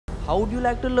How would you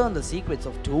like to learn the secrets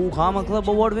of two Karma Club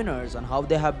Award winners on how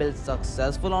they have built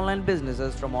successful online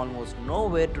businesses from almost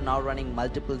nowhere to now running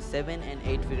multiple 7 and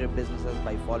 8-figure businesses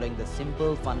by following the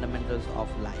simple fundamentals of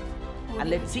life? And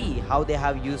let's see how they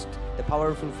have used the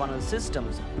powerful funnel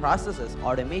systems, processes,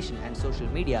 automation, and social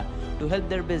media to help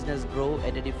their business grow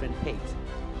at a different pace.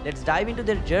 Let's dive into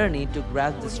their journey to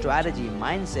grasp the strategy,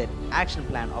 mindset, action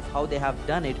plan of how they have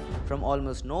done it from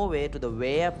almost nowhere to the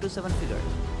way up to 7 figures.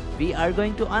 We are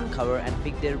going to uncover and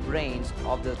pick their brains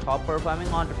of the top performing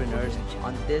entrepreneurs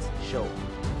on this show.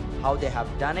 How they have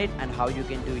done it and how you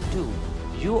can do it too.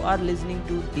 You are listening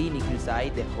to the Nikhil Sai,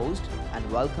 the host,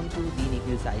 and welcome to the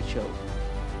Nikhil Sai show.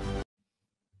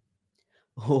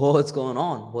 What's going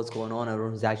on? What's going on?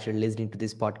 Everyone who's actually listening to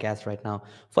this podcast right now.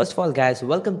 First of all, guys,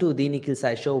 welcome to the Nikhil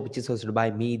Sai show, which is hosted by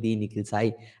me, the Nikhil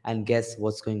Sai. And guess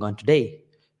what's going on today?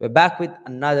 We're back with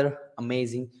another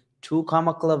amazing two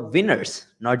Karma Club winners.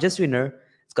 Not just winner,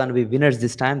 it's going to be winners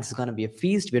this time. This is going to be a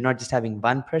feast. We're not just having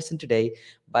one person today,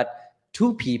 but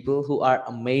two people who are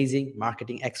amazing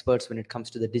marketing experts when it comes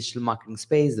to the digital marketing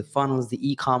space, the funnels, the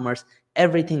e-commerce,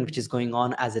 everything which is going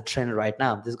on as a trend right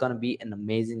now. This is going to be an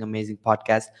amazing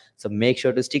podcast, so make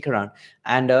sure to stick around.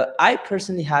 And I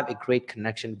personally have a great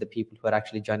connection with the people who are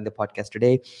actually joining the podcast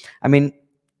today. I mean,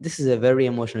 this is a very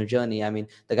emotional journey. I mean,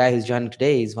 the guy who's joining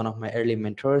today is one of my early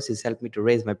mentors. He's helped me to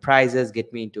raise my prices,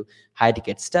 get me into high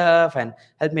ticket stuff, and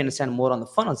help me understand more on the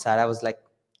funnel side. I was like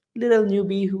little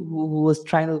newbie who was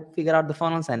trying to figure out the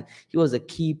funnels, and he was a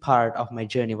key part of my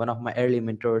journey, one of my early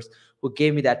mentors who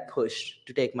gave me that push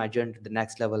to take my journey to the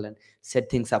next level and set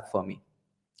things up for me.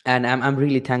 And I'm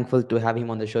really thankful to have him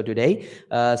on the show today.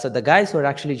 So the guys who are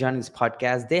actually joining this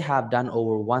podcast, they have done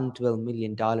over $112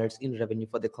 million in revenue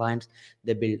for their clients.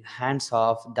 They build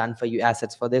hands-off, done-for-you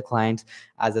assets for their clients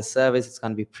as a service. It's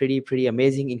going to be pretty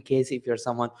amazing. In case if you're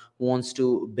someone who wants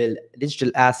to build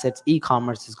digital assets,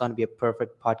 e-commerce is going to be a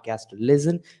perfect podcast to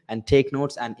listen and take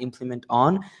notes and implement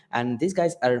on. And these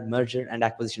guys are merger and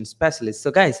acquisition specialists.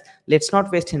 So guys, let's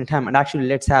not waste any time, and actually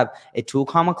let's have a two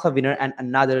Karma Club winner and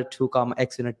another two Karma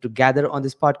X winner together on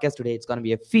this podcast today. It's going to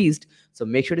be a feast, so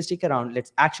make sure to stick around.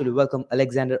 Let's actually welcome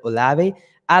Alexander Olave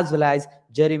as well as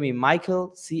Jeremy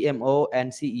Michael, CMO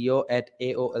and CEO at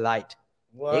AO Elite.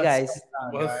 Hey guys.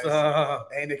 What's up?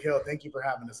 Hey Nikhil, thank you for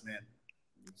having us, man.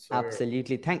 Sure.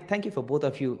 Absolutely. Thank you for both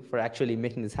of you for actually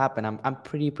making this happen. I'm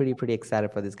pretty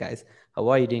excited for this, guys. How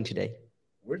are you doing today?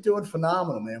 We're doing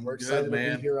phenomenal, man. We're excited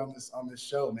to be here on this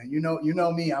show, man. You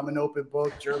know me. I'm an open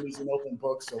book. Jeremy's an open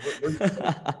book, so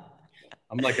we're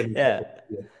I'm like a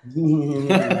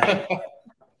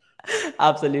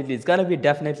Absolutely. It's gonna be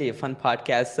definitely a fun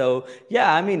podcast. So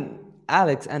yeah, I mean,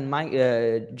 Alex and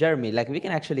Jeremy, like we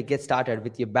can actually get started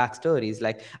with your backstories.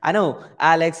 Like I know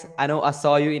Alex, I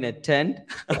saw you in a tent.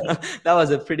 That was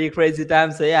a pretty crazy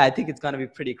time. So yeah, I think it's gonna be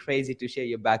pretty crazy to share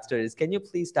your backstories. Can you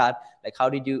please start? Like, how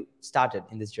did you start it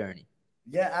in this journey?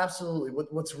 Yeah, absolutely.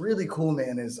 What's really cool,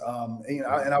 man, is and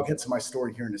I'll get to my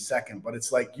story here in a second, but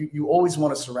it's like you always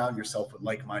want to surround yourself with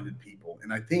like-minded people,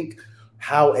 and I think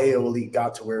how AO Elite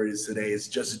got to where it is today is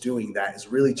just doing that, is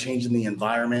really changing the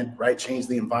environment, right? Change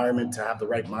the environment to have the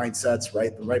right mindsets,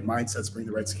 right? The right mindsets bring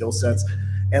the right skill sets.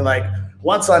 And like,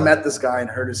 once I met this guy and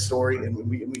heard his story, and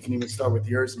we can even start with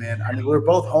yours, man. I mean, we were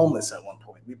both homeless at one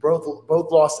point. We both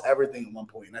lost everything at one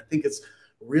point. And I think it's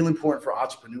really important for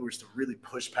entrepreneurs to really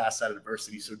push past that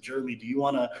adversity. So Jeremy, do you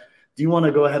want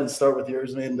to go ahead and start with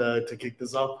yours, man, to kick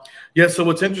this off? Yeah. So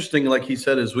what's interesting, like he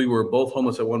said, is we were both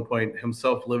homeless at one point,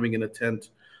 himself living in a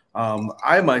tent.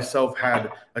 I myself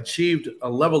had achieved a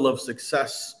level of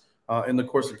success in the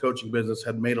course of coaching business,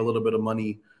 had made a little bit of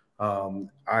money.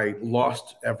 I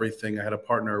lost everything. I had a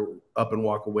partner up and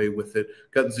walk away with it,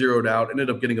 got zeroed out, ended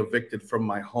up getting evicted from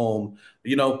my home.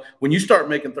 You know, when you start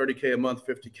making 30K a month,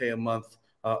 50K a month,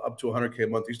 up to 100K a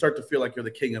month, you start to feel like you're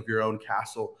the king of your own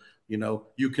castle. You know,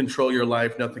 you control your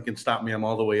life. Nothing can stop me. I'm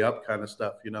all the way up kind of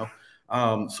stuff, you know.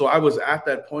 So I was at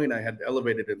that point. I had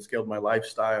elevated and scaled my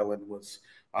lifestyle and was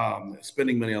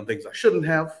spending money on things I shouldn't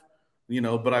have, you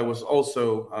know, but I was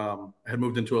also had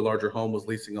moved into a larger home, was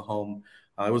leasing a home.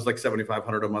 It was like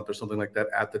 $7,500 a month or something like that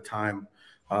at the time.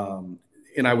 And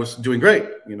I was doing great,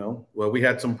 you know. Well, we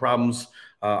had some problems.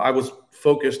 I was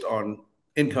focused on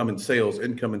income and sales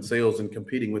and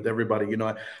competing with everybody. You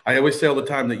know, I always say all the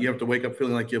time that you have to wake up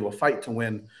feeling like you have a fight to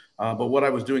win. But what I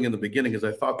was doing in the beginning is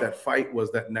I thought that fight was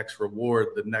that next reward,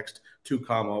 the next 2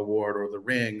 Comma award or the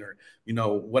ring or, you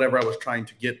know, whatever I was trying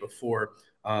to get before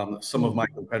some of my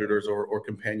competitors or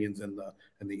companions in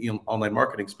the online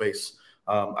marketing space.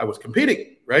 I was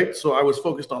competing, right? So I was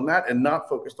focused on that and not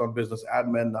focused on business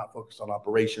admin, not focused on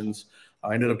operations.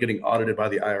 I ended up getting audited by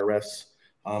the IRS.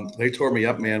 They tore me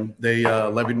up, man. They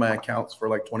levied my accounts for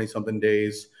like 20 something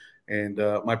days. And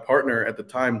my partner at the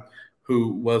time, who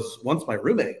was once my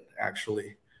roommate,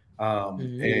 actually,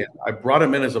 and I brought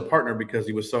him in as a partner because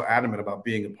he was so adamant about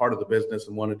being a part of the business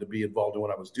and wanted to be involved in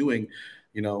what I was doing,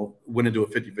 went into a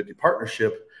 50-50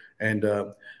 partnership. And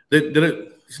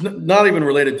it's not even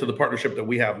related to the partnership that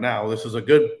we have now. This is a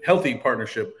good, healthy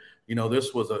partnership.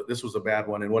 This was a bad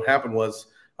one. And what happened was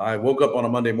I woke up on a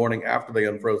Monday morning after they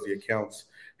unfroze the accounts.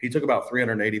 He took about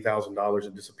 $380,000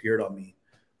 and disappeared on me.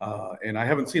 And I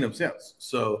haven't seen him since.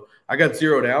 So I got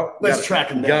zeroed out. Let's track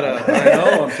him down. I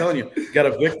know, I'm telling you, got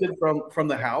evicted from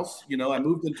the house. I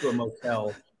moved into a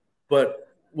motel. But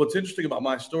what's interesting about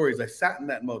my story is I sat in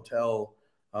that motel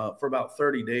for about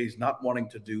 30 days, not wanting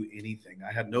to do anything.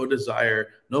 I had no desire,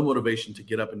 no motivation to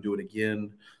get up and do it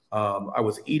again. I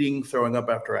was eating, throwing up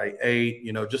after I ate,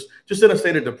 just in a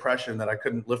state of depression that I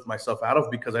couldn't lift myself out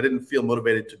of because I didn't feel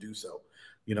motivated to do so.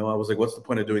 I was like, what's the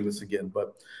point of doing this again?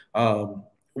 But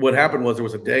what happened was there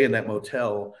was a day in that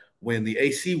motel when the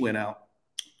AC went out,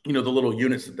 the little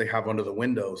units that they have under the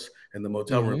windows in the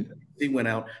motel room. The AC went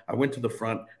out. I went to the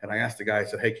front and I asked the guy, I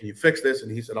said, hey, can you fix this?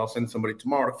 And he said, I'll send somebody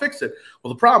tomorrow to fix it.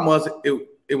 Well, the problem was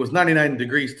it was 99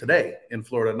 degrees today in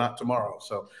Florida, not tomorrow.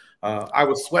 So I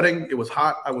was sweating. It was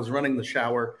hot. I was running the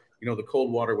shower. The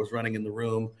cold water was running in the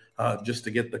room just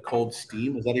to get the cold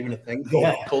steam. Is that even a thing?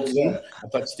 Cold steam? I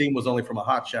thought steam was only from a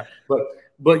hot shower.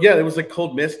 But yeah, it was like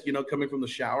cold mist, coming from the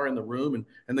shower in the room.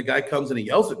 And the guy comes and he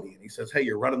yells at me and he says, hey,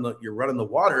 you're running the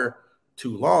water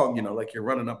too long, like you're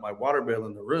running up my water bill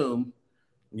in the room,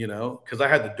 because I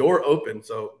had the door open.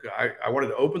 So I wanted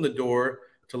to open the door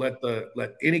to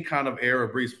let any kind of air or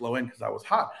breeze flow in because I was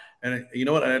hot. And you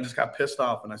know what? And I just got pissed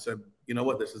off and I said, you know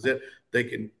what? This is it. They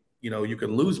can, you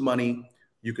can lose money.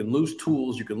 You can lose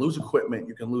tools, you can lose equipment,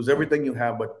 you can lose everything you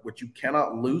have, but what you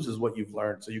cannot lose is what you've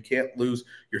learned. So you can't lose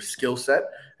your skill set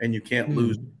and you can't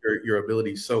lose your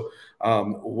abilities. So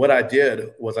what I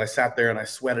did was I sat there and I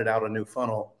sweated out a new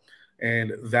funnel.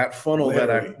 And that funnel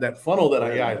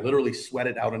I literally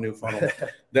sweated out a new funnel.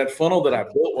 That funnel that I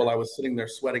built while I was sitting there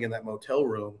sweating in that motel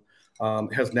room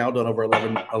has now done over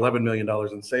 $11 million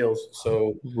in sales.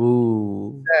 So,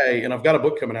 and I've got a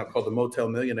book coming out called The Motel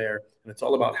Millionaire, and it's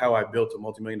all about how I built a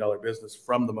multi-million-dollar business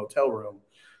from the motel room,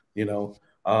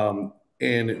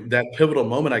 and that pivotal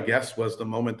moment, I guess, was the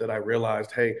moment that I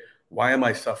realized, hey, why am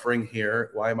I suffering here?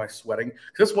 Why am I sweating?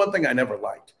 Because that's one thing I never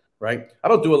liked. Right? I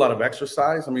don't do a lot of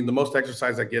exercise. I mean, the most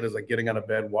exercise I get is like getting out of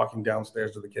bed, walking downstairs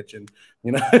to the kitchen,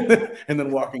 and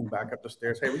then walking back up the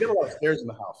stairs. Hey, we got a lot of stairs in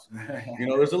the house.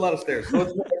 There's a lot of stairs. So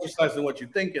it's more exercise than what you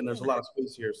think, and there's a lot of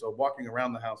space here. So walking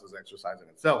around the house is exercise in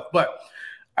itself. But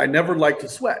I never liked to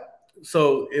sweat.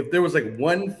 So if there was like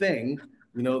one thing,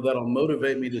 that'll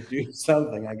motivate me to do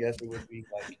something, I guess it would be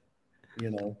like,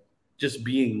 just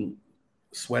being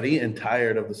sweaty and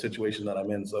tired of the situation that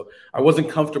I'm in. So I wasn't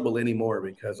comfortable anymore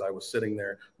because I was sitting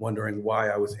there wondering why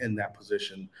I was in that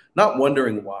position. Not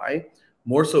wondering why,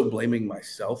 more so blaming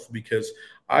myself, because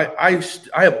I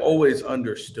have always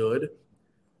understood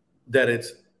that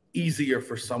it's easier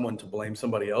for someone to blame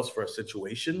somebody else for a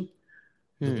situation.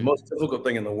 The most difficult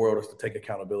thing in the world is to take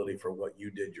accountability for what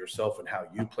you did yourself and how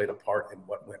you played a part in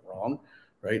what went wrong,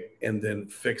 right? And then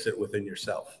fix it within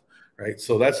yourself. Right.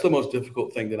 So that's the most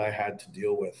difficult thing that I had to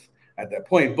deal with at that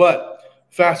point. But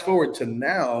fast forward to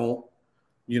now,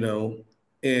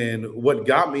 and what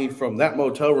got me from that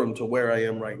motel room to where I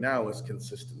am right now is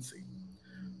consistency,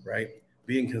 right?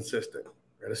 Being consistent.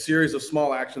 Right? A series of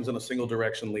small actions in a single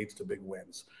direction leads to big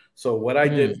wins. So what I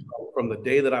did from the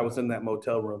day that I was in that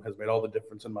motel room has made all the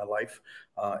difference in my life.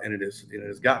 And it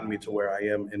has gotten me to where I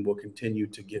am and will continue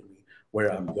to get me where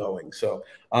I'm going. So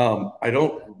I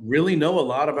don't really know a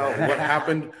lot about what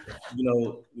happened,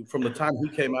 from the time he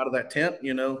came out of that tent,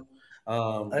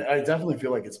 I definitely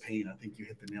feel like it's pain. I think you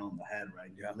hit the nail on the head,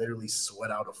 right? You literally sweat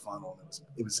out a funnel.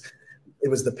 It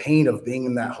was the pain of being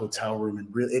in that hotel room and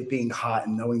really it being hot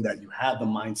and knowing that you had the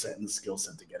mindset and the skill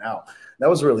set to get out. That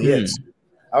was really it.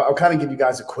 I'll kind of give you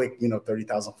guys a quick,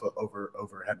 30,000 foot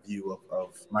overhead view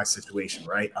of my situation,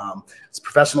 right? As a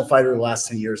professional fighter the last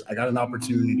 10 years, I got an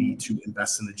opportunity to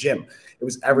invest in the gym. It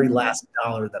was every last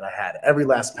dollar that I had, every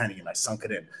last penny, and I sunk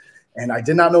it in. And I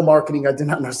did not know marketing. I did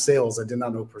not know sales. I did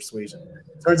not know persuasion.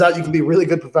 Turns out you can be a really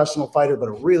good professional fighter, but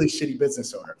a really shitty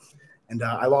business owner. And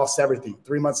I lost everything.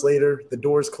 3 months later, the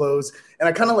doors closed, and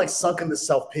I kind of like sunk into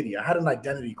self-pity. I had an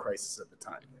identity crisis at the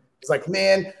time. It's like,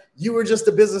 man, you were just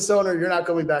a business owner. You're not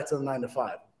going back to the 9 to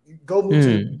 5. Go move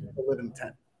to live in a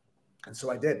tent. And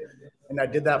so I did. And I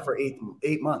did that for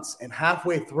eight months. And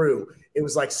halfway through, it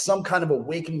was like some kind of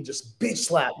awakening, just bitch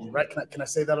slapped me, right? Can I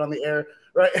say that on the air?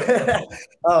 Right?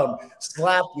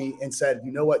 Slapped me and said,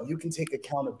 you know what? You can take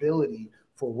accountability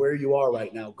for where you are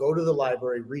right now. Go to the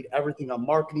library, read everything on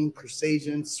marketing,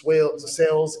 persuasion,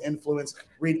 sales, influence,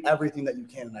 read everything that you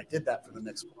can. And I did that for the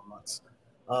next 4 months.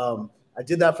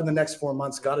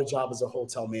 Got a job as a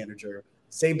hotel manager,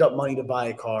 saved up money to buy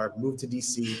a car, moved to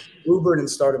DC, Ubered, and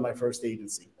started my first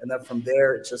agency. And then from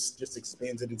there, it just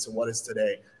expanded into what is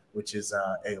today, which is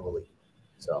AOLE.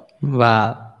 So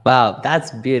Wow,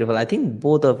 that's beautiful. I think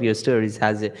both of your stories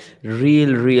has a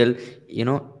real,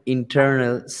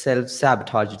 internal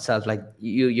self-sabotage itself. Like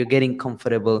you're getting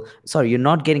comfortable. Sorry, you're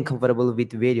not getting comfortable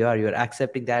with where you are. You're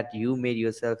accepting that you made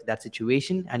yourself that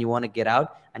situation and you want to get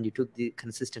out, and you took the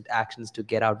consistent actions to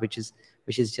get out, which is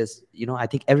just, I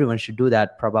think everyone should do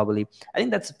that probably. I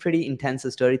think that's a pretty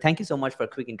intense story. Thank you so much for a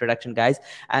quick introduction, guys.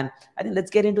 And I think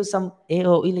let's get into some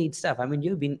AO elite stuff. I mean,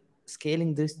 you've been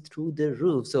scaling this through the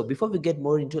roof. So before we get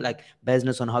more into like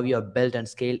business on how you have built and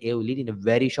scaled AO lead in a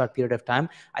very short period of time,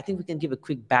 I think we can give a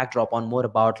quick backdrop on more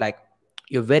about like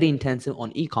you're very intensive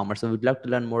on e-commerce. So we'd love to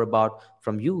learn more about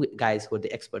from you guys who are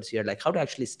the experts here, like how to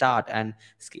actually start and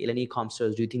scale an e-com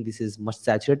stores. Do you think this is much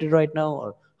saturated right now,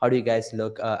 or how do you guys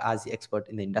look as the expert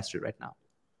in the industry right now?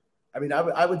 I mean,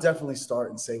 I would definitely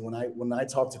start and say when I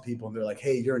talk to people and they're like,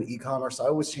 hey, you're an e-commerce, I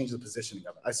always change the positioning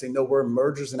of it. I say, no, we're a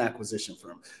mergers and acquisition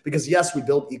firm. Because yes, we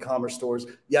build e-commerce stores.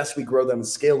 Yes, we grow them and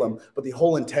scale them. But the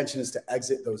whole intention is to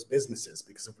exit those businesses.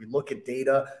 Because if we look at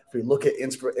data, if we look at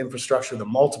infrastructure, the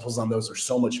multiples on those are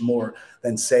so much more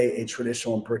than, say, a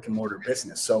traditional brick and mortar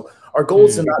business. So our goal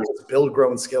is to not just build, grow,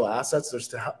 and scale assets.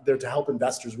 They're to help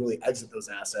investors really exit those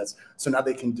assets. So now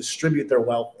they can distribute their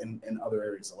wealth in other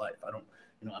areas of life. I don't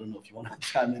know if you want to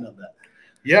chime in on that.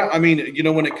 Yeah, I mean,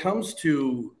 when it comes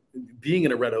to being in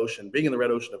the red ocean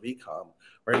of e-com,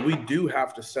 right, we do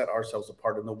have to set ourselves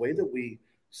apart in the way that we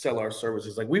sell our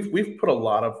services. Like we've put a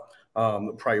lot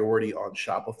of priority on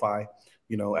Shopify,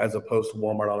 as opposed to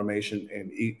Walmart automation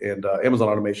and Amazon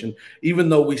automation. Even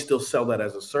though we still sell that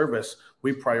as a service,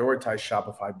 we prioritize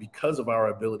Shopify because of our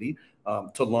ability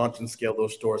to launch and scale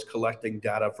those stores, collecting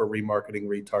data for remarketing,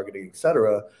 retargeting, et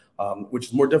cetera, which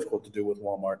is more difficult to do with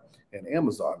Walmart and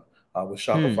Amazon. With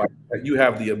Shopify, you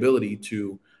have the ability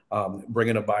to bring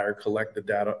in a buyer, collect the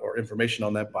data or information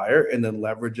on that buyer, and then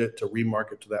leverage it to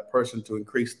remarket to that person to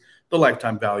increase the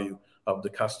lifetime value of the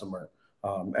customer,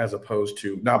 as opposed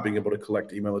to not being able to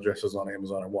collect email addresses on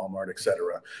Amazon or Walmart, et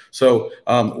cetera. So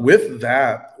with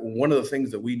that, one of the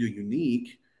things that we do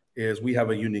unique is we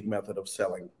have a unique method of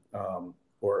selling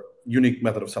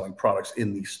products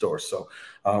in these stores. So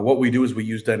what we do is we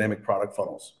use dynamic product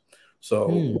funnels.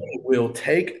 So we'll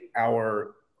take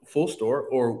our full store,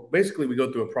 or basically we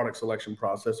go through a product selection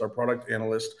process. Our product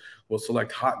analyst will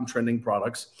select hot and trending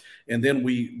products, and then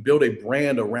we build a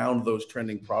brand around those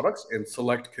trending products and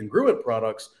select congruent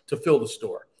products to fill the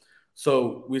store.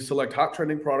 So we select hot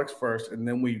trending products first, and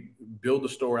then we build the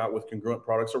store out with congruent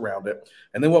products around it.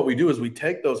 And then what we do is we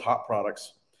take those hot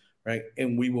products, right,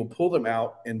 and we will pull them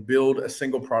out and build a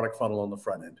single product funnel on the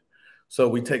front end. So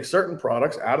we take certain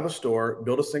products out of the store,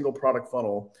 build a single product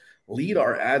funnel, lead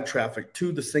our ad traffic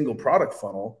to the single product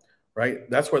funnel, right?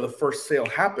 That's where the first sale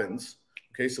happens.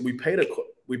 Okay, so we pay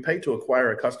to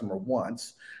acquire a customer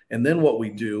once, and then what we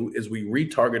do is we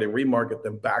retarget and remarket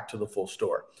them back to the full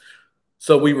store.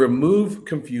 So we remove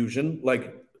confusion.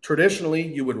 Like traditionally,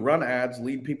 you would run ads,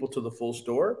 lead people to the full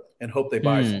store, and hope they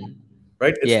buy something,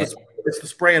 right? It's the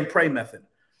spray and pray method,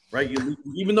 right?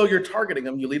 Even though you're targeting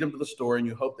them, you lead them to the store and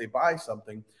you hope they buy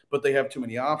something, but they have too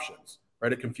many options,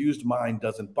 right? A confused mind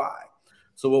doesn't buy.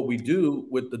 So what we do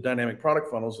with the dynamic product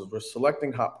funnels is we're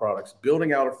selecting hot products,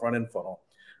 building out a front-end funnel,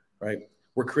 right?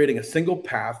 We're creating a single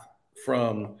path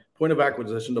from point of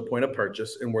acquisition to point of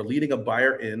purchase, and we're leading a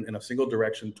buyer in a single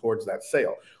direction towards that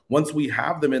sale. Once we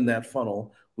have them in that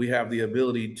funnel, we have the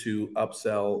ability to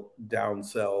upsell,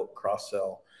 downsell,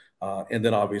 cross-sell, and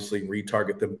then obviously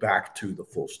retarget them back to the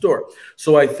full store.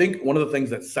 So I think one of the things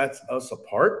that sets us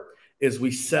apart is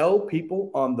we sell people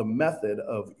on the method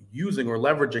of using or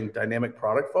leveraging dynamic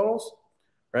product funnels,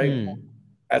 right,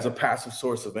 as a passive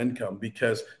source of income,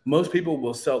 because most people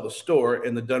will sell the store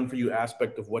and the done for you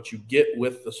aspect of what you get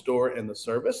with the store and the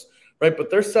service, right? But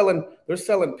they're selling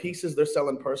pieces, they're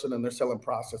selling person, and they're selling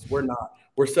process. We're not.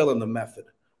 We're selling the method,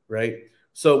 right?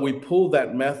 So we pull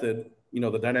that method,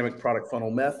 the dynamic product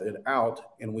funnel method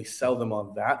out, and we sell them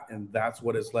on that, and that's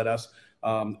what has led us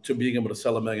to being able to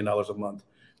sell $1 million a month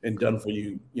and done for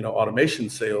you, automation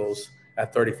sales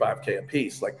at $35K a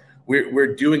piece. Like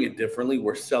we're doing it differently.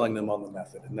 We're selling them on the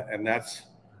method, and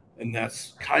And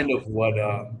that's kind of what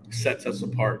sets us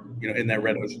apart, in that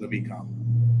red ocean of e-com.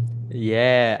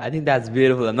 Yeah, I think that's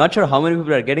beautiful. I'm not sure how many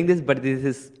people are getting this, but this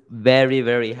is very,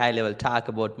 very high level talk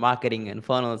about marketing and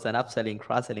funnels and upselling,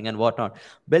 cross-selling and whatnot,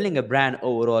 building a brand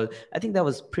overall. I think that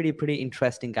was pretty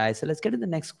interesting, guys. So let's get to the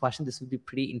next question. This will be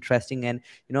pretty interesting and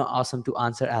awesome to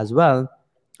answer as well.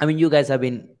 I mean, you guys have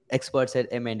been experts at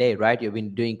M&A, right? You've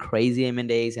been doing crazy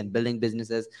M&As and building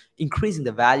businesses, increasing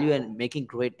the value and making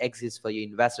great exits for your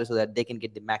investors so that they can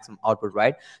get the maximum output,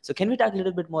 right? So can we talk a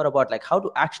little bit more about like how to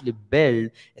actually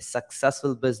build a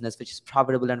successful business which is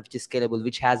profitable and which is scalable,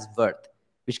 which has worth,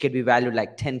 which can be valued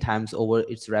like 10 times over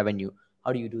its revenue?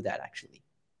 How do you do that actually?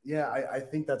 Yeah, I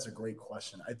think that's a great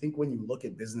question. I think when you look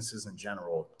at businesses in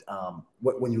general,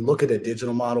 when you look at a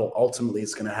digital model, ultimately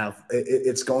it's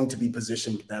going to be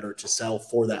positioned better to sell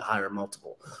for that higher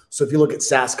multiple. So if you look at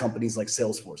SaaS companies like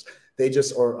Salesforce,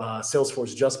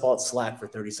 Salesforce just bought Slack for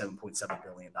 $37.7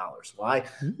 billion. Why?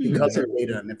 Because of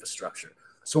data and infrastructure.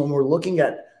 So when we're looking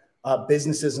at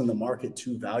businesses in the market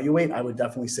to evaluate, I would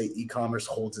definitely say e-commerce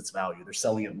holds its value. They're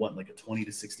selling at what, like a 20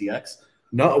 to 60x?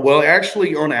 No, well,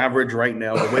 actually, on average right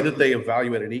now, the way that they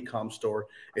evaluate an e-com store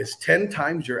is 10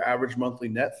 times your average monthly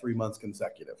net 3 months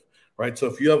consecutive, right? So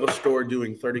if you have a store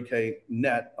doing 30K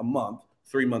net a month,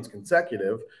 3 months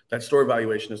consecutive, that store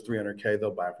valuation is 300K.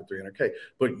 They'll buy it for 300K.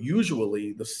 But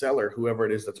usually the seller, whoever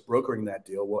it is that's brokering that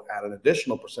deal, will add an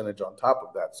additional percentage on top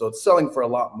of that. So it's selling for a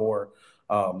lot more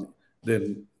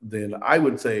than I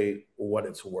would say what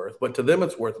it's worth. But to them,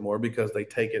 it's worth more because they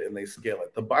take it and they scale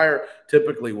it. The buyer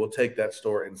typically will take that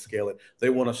store and scale it.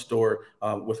 They want a store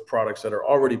with products that are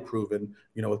already proven,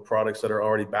 with products that are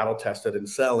already battle tested and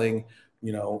selling,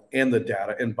 and the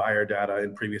data and buyer data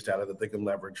and previous data that they can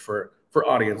leverage for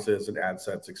audiences and ad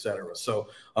sets, et cetera. So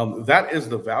that is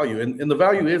the value. And the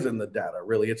value is in the data,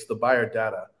 really. It's the buyer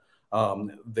data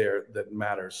there that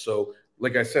matters. So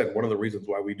like I said, one of the reasons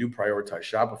why we do prioritize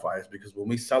Shopify is because when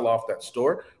we sell off that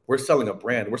store, we're selling a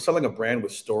brand. We're selling a brand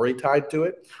with story tied to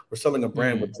it. We're selling a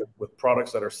brand with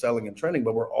products that are selling and trending,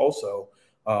 but we're also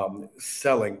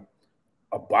selling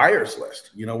a buyer's list.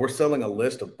 We're selling a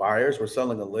list of buyers. We're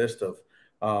selling a list of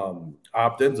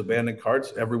opt-ins, abandoned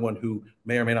carts, everyone who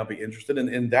may or may not be interested.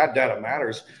 And that data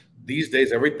matters. These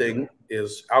days, everything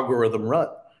is algorithm run.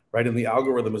 Right. And the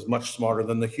algorithm is much smarter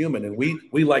than the human. And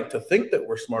we like to think that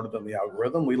we're smarter than the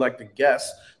algorithm. We like to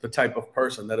guess the type of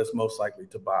person that is most likely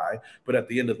to buy. But at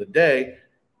the end of the day,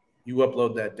 you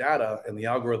upload that data and the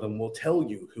algorithm will tell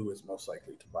you who is most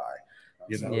likely to buy.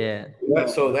 Yeah.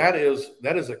 So that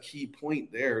is a key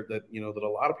point there that, that a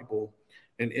lot of people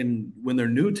and when they're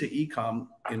new to e-com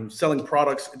and selling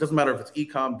products, it doesn't matter if it's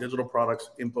e-com, digital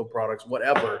products, info products,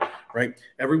 whatever, right?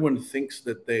 Everyone thinks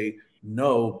that they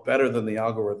know better than the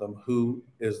algorithm who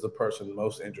is the person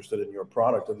most interested in your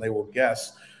product, and they will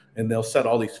guess and they'll set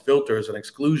all these filters and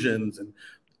exclusions and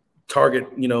target,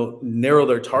 narrow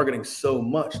their targeting so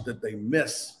much that they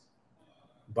miss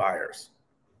buyers,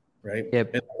 right?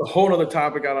 Yep. And a whole other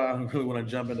topic. I don't really want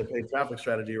to jump into paid traffic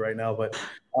strategy right now, but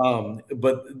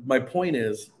my point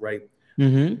is, right,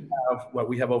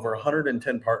 we have over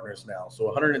 110 partners now, so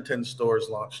 110 stores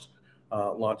launched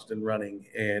and running.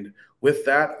 And with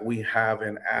that, we have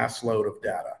an ass load of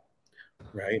data,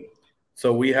 right?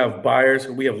 So we have buyers,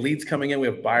 we have leads coming in, we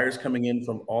have buyers coming in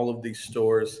from all of these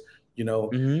stores,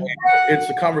 It's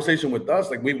a conversation with us.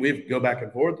 Like we go back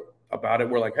and forth about it.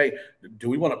 We're like, hey, do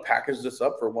we want to package this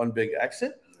up for one big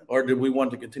exit? Or do we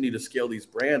want to continue to scale these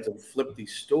brands and flip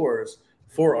these stores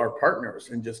for our partners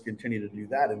and just continue to do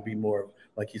that and be more,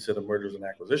 like you said, a mergers and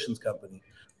acquisitions company?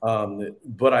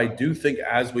 But I do think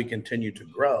as we continue to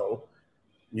grow,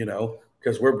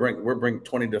 because we're bringing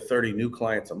 20 to 30 new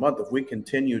clients a month. If we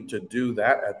continue to do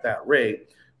that at that rate,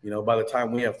 by the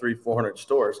time we have 300-400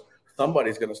 stores,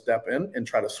 somebody's going to step in and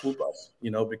try to swoop us,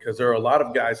 because there are a lot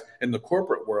of guys in the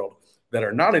corporate world that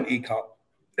are not in e-com,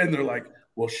 and they're like,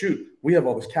 well, shoot, we have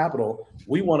all this capital.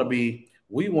 We want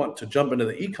to jump into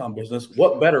the e-com business.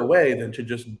 What better way than to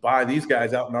just buy these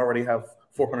guys out and already have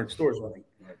 400 stores running?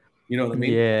 You know what I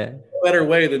mean? Yeah. What better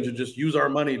way than to just use our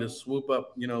money to swoop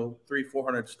up,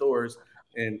 300-400 stores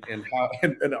and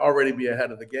already be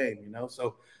ahead of the game,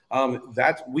 So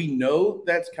we know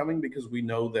that's coming because we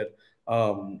know that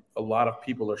a lot of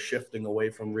people are shifting away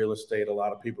from real estate. A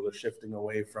lot of people are shifting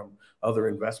away from other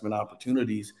investment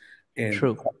opportunities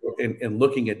and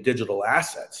looking at digital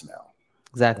assets now.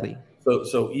 Exactly.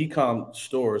 So e-com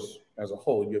stores as a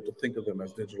whole, you have to think of them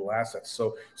as digital assets.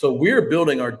 So we're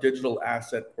building our digital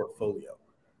asset portfolio.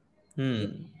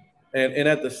 And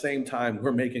at the same time,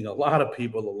 we're making a lot of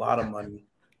people a lot of money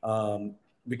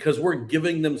because we're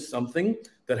giving them something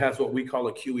that has what we call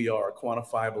a QER, a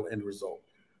quantifiable end result.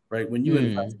 right? When you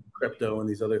invest in Hmm. crypto and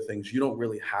these other things, you don't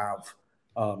really have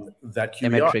that A QBR.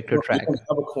 metric to You track. don't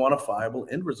have a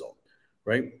quantifiable end result,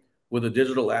 right? With a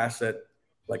digital asset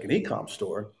like an e-com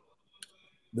store,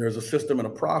 there's a system and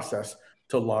a process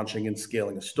to launching and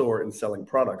scaling a store and selling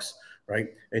products, right?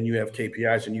 And you have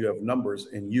KPIs and you have numbers,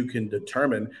 and you can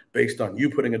determine based on you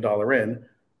putting $1 in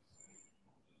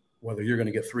whether you're going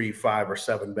to get 3, 5, or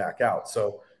 7 back out.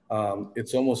 So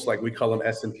it's almost like we call them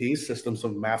S&P, systems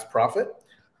of mass profit.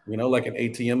 You know, like an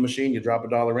ATM machine, you drop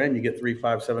 $1 in, you get 3,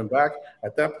 5, 7 back.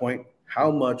 At that point,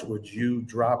 how much would you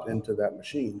drop into that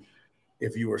machine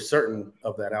if you were certain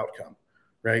of that outcome,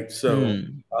 right? So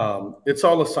Hmm. it's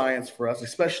all a science for us,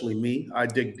 especially me. I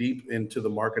dig deep into the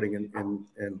marketing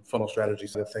and funnel strategy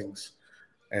side of things.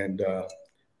 And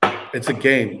it's a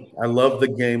game. I love the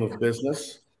game of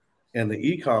business. And the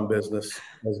e-com business,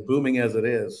 as booming as it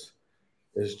is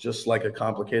just like a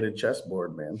complicated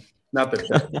chessboard, man. Not that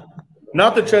chess,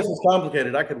 not that chess is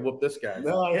complicated. I could whoop this guy.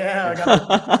 No, yeah, I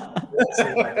got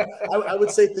I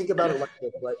would say think about it like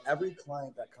this, right? Every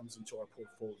client that comes into our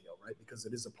portfolio, right? Because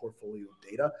it is a portfolio of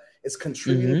data, is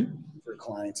contributing Hmm. for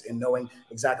clients and knowing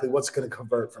exactly what's going to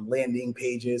convert from landing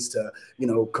pages to,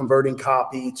 converting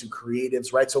copy to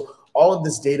creatives, right? So all of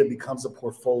this data becomes a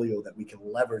portfolio that we can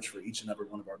leverage for each and every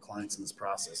one of our clients in this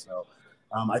process. So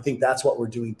I think that's what we're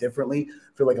doing differently.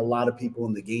 I feel like a lot of people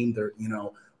in the game, they're,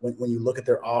 when you look at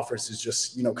their offers, is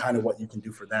just, kind of what you can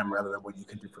do for them rather than what you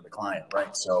can do for the client,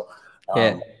 right? So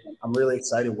Yeah. I'm really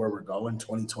excited where we're going.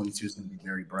 2022 is going to be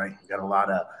very bright. We got a lot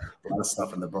of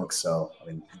stuff in the book. So I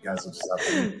mean, you guys will just have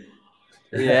to.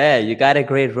 Yeah, you got a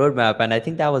great roadmap, and I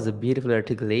think that was a beautiful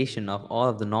articulation of all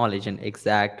of the knowledge and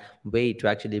exact way to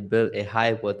actually build a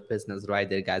high worth business right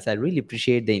there, guys. I really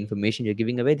appreciate the information you're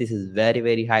giving away. This is very,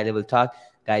 very high level talk.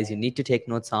 Guys, you need to take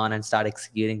notes on and start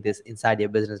executing this inside your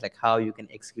business, like how you can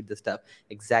execute the stuff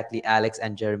exactly Alex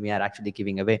and Jeremy are actually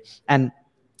giving away. And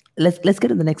let's get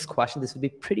to the next question. This will be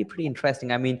pretty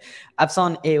interesting. I mean, I've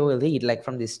seen AOL lead like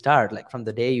from the start, like from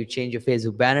the day you change your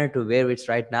Facebook banner to where it's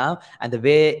right now, and the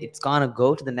way it's gonna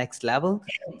go to the next level.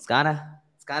 It's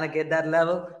gonna get that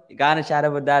level. You're gonna chat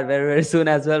about that very soon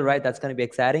as well, right? That's gonna be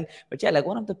exciting. But yeah, like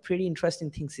one of the pretty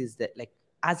interesting things is that, like,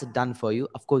 as it done for you,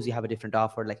 of course you have a different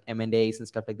offer like M&As and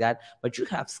stuff like that, but you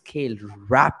have scaled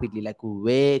rapidly, like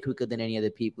way quicker than any other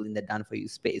people in the done for you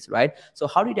space, right? So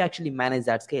how did you actually manage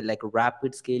that scale, like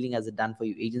rapid scaling as a done for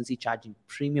you agency, charging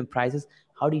premium prices?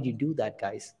 How did you do that,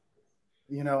 guys?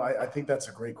 I think that's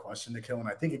a great question, Nikhil. And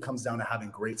I think it comes down to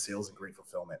having great sales and great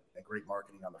fulfillment and great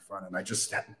marketing on the front.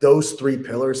 And those three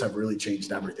pillars have really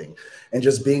changed everything. And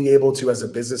just being able to, as a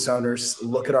business owner,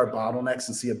 look at our bottlenecks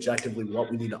and see objectively what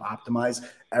we need to optimize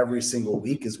every single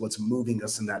week is what's moving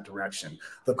us in that direction.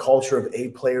 The culture of A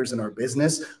players in our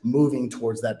business moving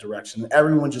towards that direction.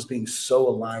 Everyone just being so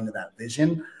aligned to that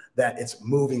vision that it's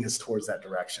moving us towards that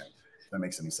direction. If that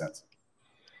makes any sense.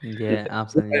 Yeah, I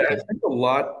absolutely. think a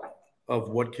lot of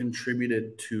what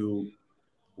contributed to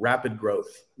rapid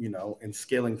growth, and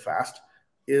scaling fast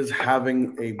is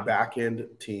having a back end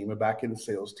team, a back end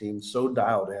sales team so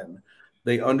dialed in.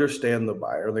 They understand the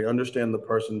buyer, they understand the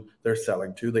person they're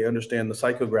selling to, they understand the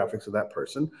psychographics of that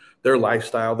person, their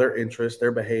lifestyle, their interests,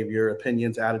 their behavior,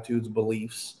 opinions, attitudes,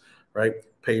 beliefs, right?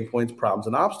 Pain points, problems,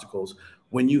 and obstacles.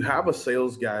 When you have a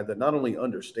sales guy that not only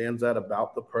understands that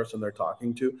about the person they're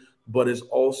talking to, but is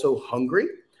also hungry,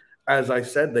 as I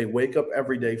said, they wake up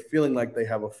every day feeling like they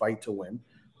have a fight to win,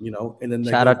 and then they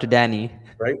Shout go, out to Danny.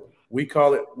 right? We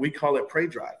call it prey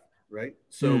drive, right?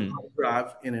 So Hmm. prey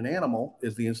drive in an animal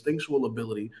is the instinctual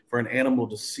ability for an animal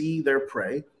to see their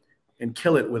prey and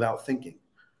kill it without thinking,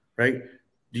 right?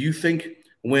 Do you think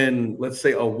when, let's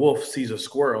say, a wolf sees a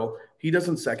squirrel, he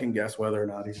doesn't second guess whether or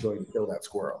not he's going to kill that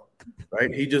squirrel,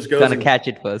 right? He just goes Gonna and, catch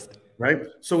it first. right?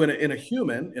 So in a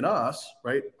human, in us,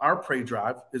 right, our prey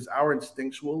drive is our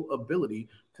instinctual ability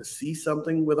to see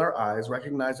something with our eyes,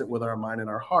 recognize it with our mind and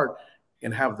our heart,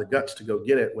 and have the guts to go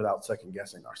get it without second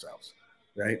guessing ourselves,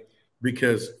 right?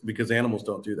 Because animals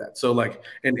don't do that. So like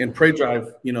in prey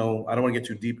drive, I don't want to get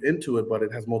too deep into it, but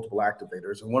it has multiple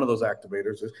activators, and one of those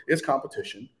activators is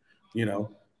competition. You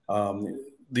know,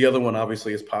 the other one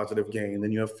obviously is positive gain. Then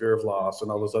you have fear of loss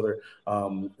and all those other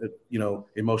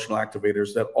emotional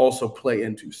activators that also play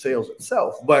into sales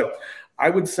itself. But I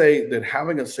would say that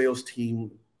having a sales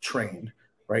team trained,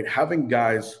 right, having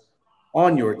guys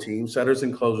on your team, setters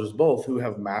and closers both, who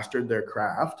have mastered their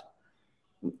craft,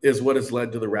 is what has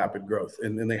led to the rapid growth.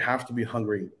 And they have to be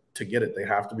hungry to get it. They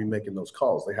have to be making those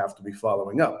calls. They have to be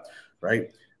following up,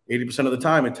 right? 80% of the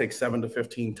time, it takes 7 to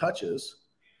 15 touches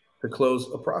to close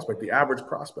a prospect, the average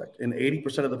prospect. And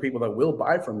 80% of the people that will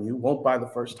buy from you won't buy the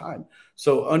first time.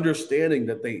 So understanding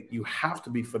that you have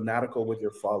to be fanatical with your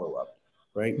follow-up,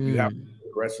 right? You have to be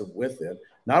aggressive with it.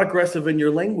 Not aggressive in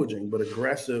your languaging, but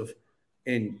aggressive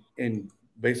in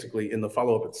basically in the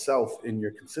follow-up itself, in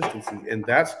your consistency. And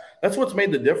that's what's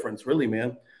made the difference, really,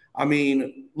 man. I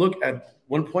mean, look, at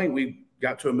one point we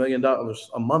got to $1 million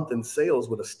a month in sales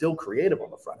with a still creative on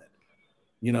the front end.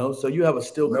 You know, so you have a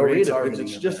still creative.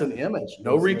 It's just an image.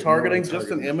 No retargeting,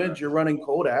 just an image. You're running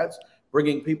cold ads,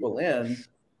 bringing people in,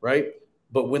 right?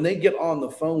 But when they get on the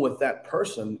phone with that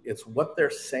person, it's what they're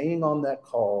saying on that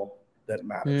call that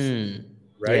matters,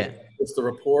 right? Yeah. It's the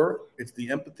rapport. It's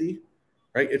the empathy,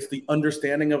 right? It's the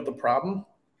understanding of the problem,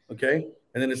 okay?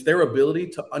 And then it's their ability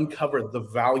to uncover the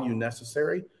value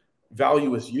necessary.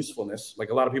 Value is usefulness. Like,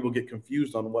 a lot of people get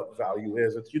confused on what value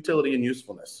is. It's utility and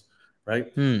usefulness,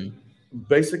 right?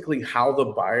 Basically how the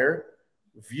buyer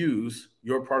views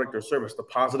your product or service, the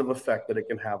positive effect that it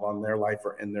can have on their life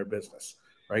or in their business,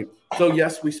 right? So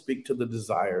yes, we speak to the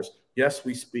desires. Yes,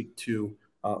 we speak to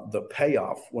the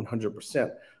payoff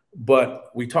 100%,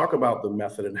 but we talk about the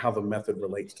method and how the method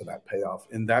relates to that payoff.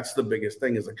 And that's the biggest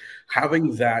thing, is like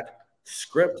having that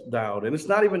script dialed. And it's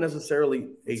not even necessarily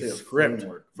a script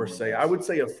per se. I would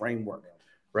say a framework,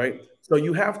 right? So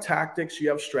you have tactics, you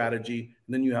have strategy,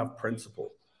 and then you have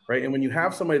principle. Right. And when you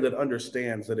have somebody that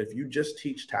understands that if you just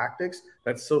teach tactics,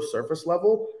 that's so surface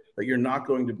level that you're not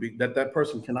going to be, that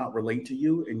person cannot relate to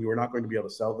you and you are not going to be able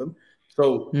to sell them.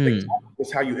 So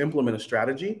it's how you implement a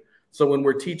strategy. So when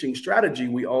we're teaching strategy,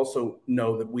 we also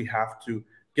know that we have to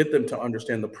get them to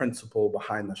understand the principle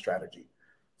behind the strategy.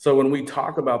 So when we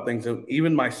talk about things, and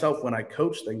even myself, when I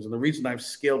coach things, and the reason I've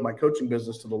scaled my coaching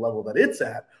business to the level that it's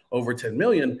at, over 10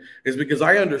 million, is because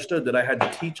I understood that I had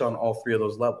to teach on all three of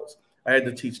those levels. I had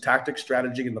to teach tactics,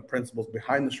 strategy, and the principles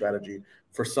behind the strategy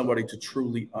for somebody to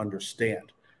truly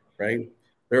understand, right?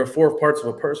 There are 4 parts of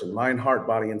a person: mind, heart,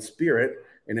 body, and spirit.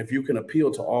 And if you can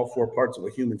appeal to all 4 parts of a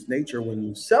human's nature when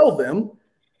you sell them,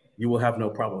 you will have no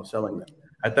problem selling them.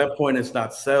 At that point, it's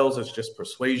not sales, it's just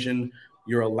persuasion.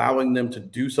 You're allowing them to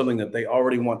do something that they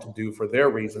already want to do for their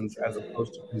reasons, as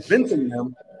opposed to convincing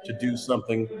them to do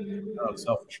something out of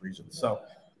selfish reasons. So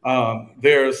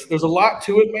there's a lot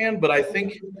to it, man. But I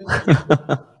think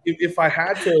if I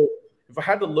had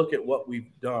to look at what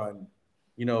we've done,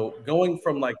 you know, going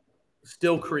from like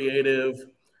still creative,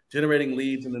 generating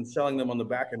leads, and then selling them on the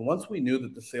back end. Once we knew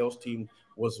that the sales team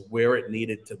was where it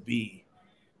needed to be,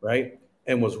 right,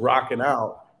 and was rocking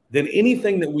out, then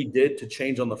anything that we did to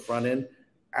change on the front end,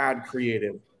 ad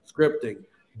creative, scripting,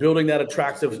 building that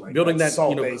attractive, building that,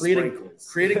 you know,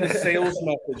 creating the sales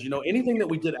message, you know, anything that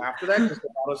we did after that just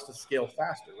allowed us to scale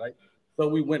faster, right? So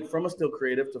we went from a still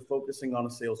creative to focusing on a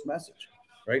sales message,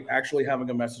 right? Actually having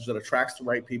a message that attracts the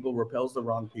right people, repels the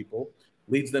wrong people,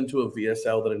 leads them to a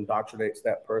VSL that indoctrinates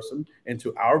that person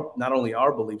into not only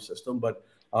our belief system, but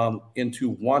into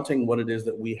wanting what it is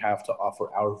that we have to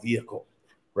offer, our vehicle,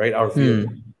 right? Our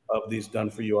vehicle of these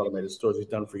done-for-you automated stores, these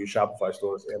done-for-you Shopify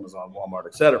stores, Amazon, Walmart,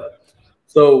 etc.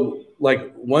 So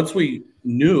like once we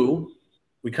knew,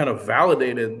 we kind of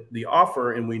validated the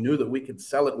offer and we knew that we could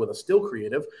sell it with a still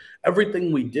creative,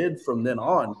 everything we did from then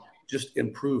on just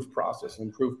improved process.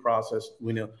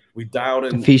 We know we dialed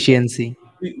in efficiency.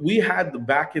 We had the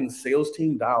back end sales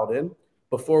team dialed in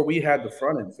before we had the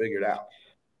front end figured out,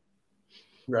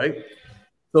 right?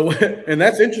 So, and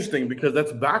that's interesting because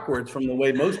that's backwards from the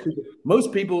way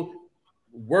most people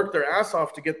work their ass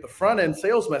off to get the front end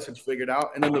sales message figured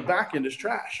out, and then the back end is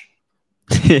trash.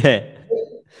 Yeah.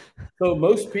 So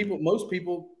most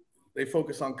people, they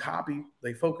focus on copy,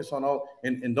 they focus on all,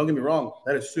 and don't get me wrong,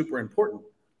 that is super important,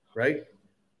 right?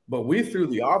 But we threw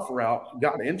the offer out,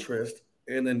 got interest,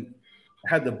 and then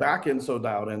had the back end so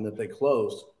dialed in that they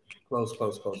closed.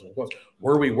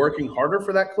 Were we working harder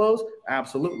for that close?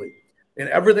 Absolutely. And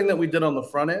everything that we did on the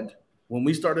front end, when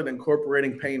we started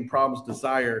incorporating pain, problems,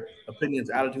 desire, opinions,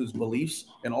 attitudes, beliefs,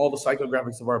 and all the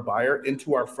psychographics of our buyer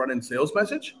into our front end sales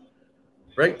message,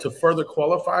 right, to further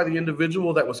qualify the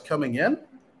individual that was coming in,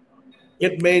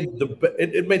 it made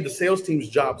the sales team's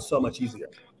job so much easier.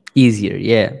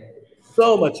 Yeah.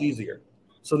 So much easier.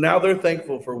 So now they're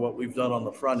thankful for what we've done on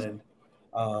the front end,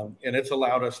 and it's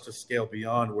allowed us to scale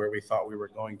beyond where we thought we were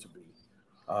going to be.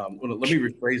 Let me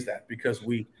rephrase that, because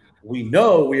we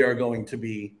know we are going to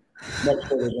be much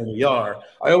further than we are.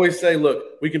 I always say,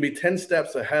 look, we can be 10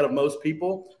 steps ahead of most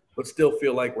people, but still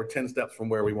feel like we're 10 steps from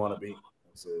where we want to be.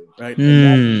 Right?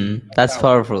 That's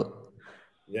powerful.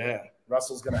 Yeah.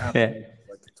 Russell's going to have like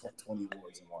 20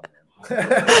 awards in one, man.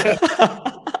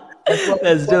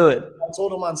 Let's do it. I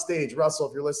told him on stage, Russell,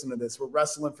 if you're listening to this, we're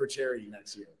wrestling for charity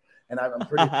next year. and I'm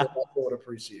pretty sure Michael would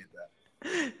appreciate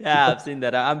that. Yeah, I've seen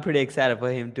that. I'm pretty excited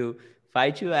for him to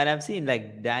fight you. And I've seen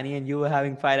like Danny and you were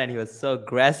having fight, and he was so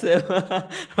aggressive,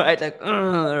 right? Like,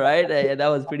 right? That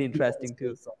was pretty interesting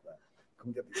too.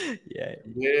 Come get me.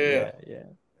 Yeah, Yeah.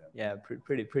 yeah.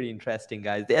 Pretty interesting,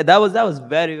 guys. Yeah, that was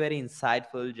very very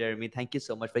insightful, Jeremy. Thank you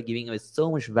so much for giving us so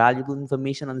much valuable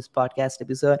information on this podcast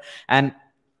episode. And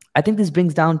I think this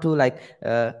brings down to like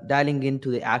dialing into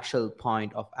the actual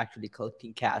point of actually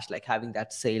collecting cash, like having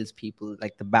that salespeople,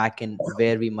 like the back end,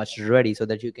 very much ready, so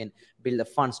that you can build the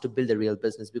funds to build a real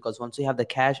business. Because once you have the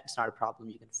cash, it's not a problem.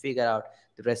 You can figure out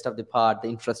the rest of the part, the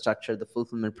infrastructure, the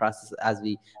fulfillment process, as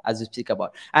we speak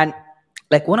about. And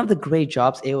like one of the great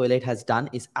jobs AO8 has done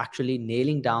is actually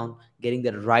nailing down, getting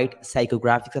the right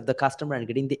psychographics of the customer and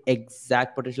getting the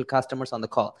exact potential customers on the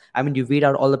call. I mean, you weed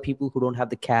out all the people who don't have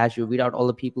the cash, you weed out all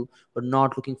the people who are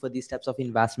not looking for these types of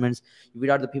investments, you weed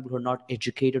out the people who are not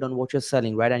educated on what you're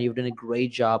selling, right? And you've done a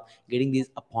great job getting these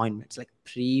appointments, like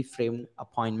pre-framed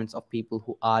appointments of people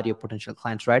who are your potential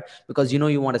clients, right? Because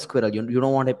you want a squirrel, you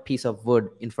don't want a piece of wood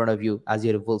in front of you as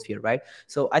you're a wolf here, right?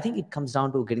 So I think it comes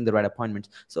down to getting the right appointments.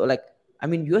 So like, I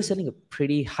mean, you're selling a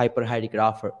pretty hyper high ticket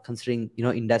offer considering,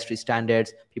 industry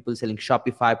standards, people selling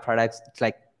Shopify products. It's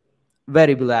like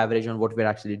very below average on what we're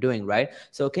actually doing, right?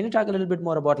 So can you talk a little bit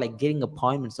more about like getting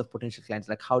appointments of potential clients?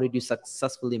 Like how did you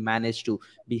successfully manage to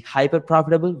be hyper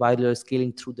profitable while you're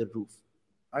scaling through the roof?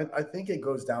 I think it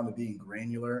goes down to being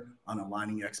granular on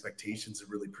aligning expectations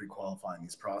and really pre-qualifying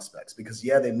these prospects, because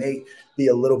they may be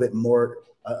a little bit more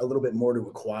to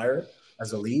acquire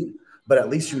as a lead, but at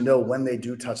least when they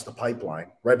do touch the pipeline,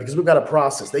 right? Because we've got a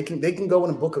process. They can go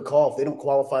in and book a call. If they don't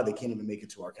qualify, they can't even make it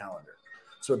to our calendar.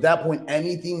 So at that point,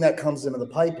 anything that comes into the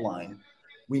pipeline,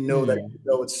 we know that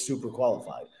it's super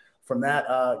qualified. From that,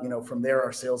 from there,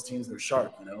 our sales teams, they're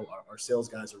sharp. Our sales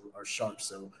guys are sharp.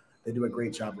 So they do a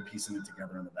great job of piecing it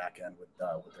together on the back end with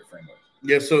their framework.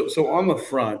 Yeah. So on the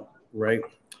front, right?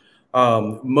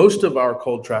 Most of our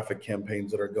cold traffic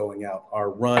campaigns that are going out are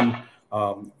run,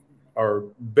 are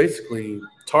basically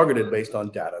targeted based on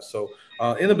data. So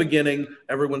in the beginning,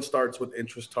 everyone starts with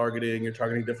interest targeting. You're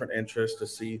targeting different interests to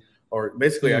see, or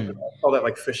basically I call that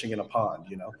like fishing in a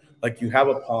pond, like you have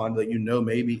a pond that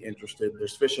may be interested.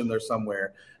 There's fish in there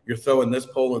somewhere. You're throwing this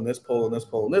pole and this pole and this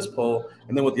pole and this pole.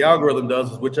 And then what the algorithm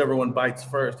does is whichever one bites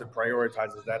first, it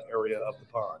prioritizes that area of the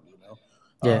pond,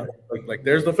 Yeah. Like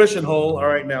there's the fishing hole. All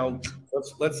right, now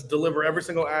let's deliver every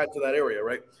single ad to that area,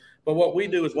 right? But what we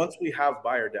do is once we have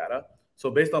buyer data, so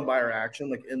based on buyer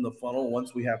action, like in the funnel,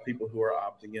 once we have people who are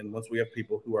opting in, once we have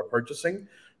people who are purchasing,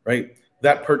 right?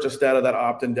 That purchase data, that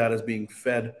opt-in data is being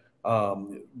fed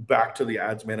back to the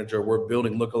ads manager. We're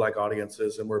building lookalike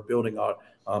audiences, and we're building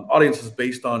audiences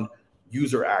based on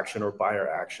user action or buyer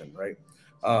action, right?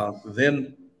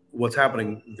 Then what's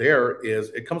happening there is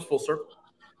it comes full circle,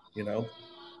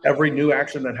 Every new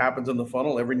action that happens in the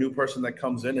funnel, every new person that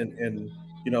comes in and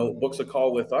books a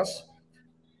call with us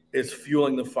is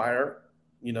fueling the fire,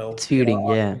 It's feeding,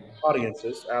 yeah.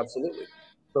 audiences. Absolutely.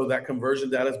 So that conversion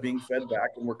data is being fed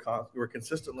back, and we're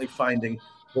consistently finding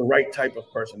the right type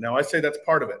of person. Now, I say that's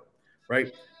part of it,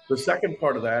 right? The second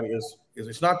part of that is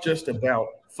it's not just about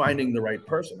finding the right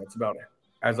person. It's about,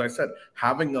 as I said,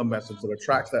 having a message that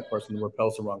attracts that person and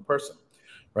repels the wrong person,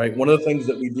 right? One of the things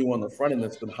that we do on the front end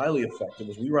that's been highly effective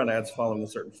is we run ads following a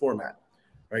certain format,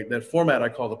 right? That format I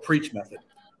call the preach method.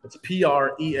 It's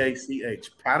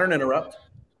PREACH, pattern interrupt.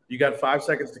 You got 5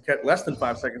 seconds to catch, less than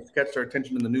 5 seconds to catch their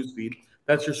attention in the news feed.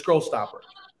 That's your scroll stopper.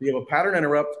 You have a pattern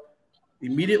interrupt,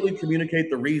 immediately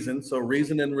communicate the reason. So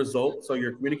reason and result. So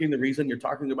you're communicating the reason, you're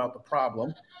talking about the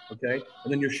problem, okay?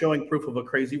 And then you're showing proof of a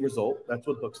crazy result. That's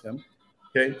what hooks them,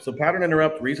 okay? So pattern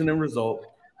interrupt, reason and result,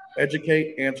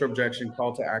 educate, answer objection,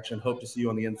 call to action, hope to see you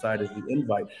on the inside is the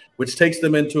invite, which takes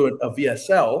them into a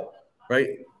VSL, right?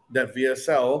 That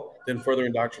VSL then further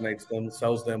indoctrinates them,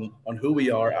 sells them on who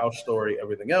we are, our story,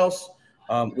 everything else,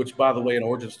 which, by the way, an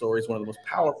origin story is one of the most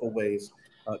powerful ways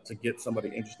to get somebody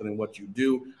interested in what you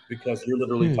do, because you're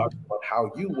literally talking about how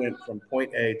you went from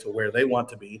point A to where they want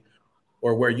to be,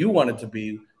 or where you wanted to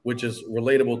be, which is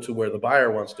relatable to where the buyer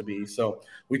wants to be. So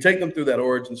we take them through that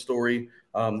origin story.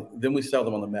 Then we sell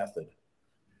them on the method,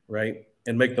 right?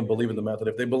 And make them believe in the method.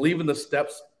 If they believe in the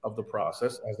steps of the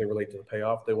process as they relate to the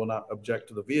payoff, they will not object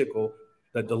to the vehicle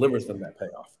that delivers them that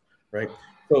payoff, right?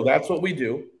 So that's what we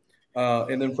do.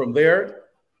 And then from there,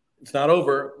 it's not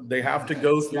over. They have to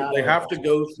go through. They have to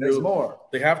go through. There's more.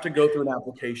 They have to go through an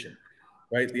application,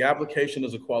 right? The application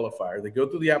is a qualifier. They go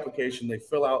through the application. They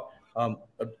fill out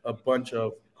a bunch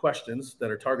of questions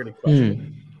that are targeted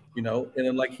questions, and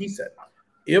then, like he said,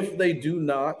 if they do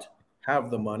not have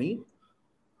the money,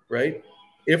 right,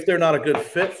 If they're not a good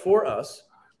fit for us,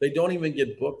 they don't even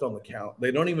get booked on the count.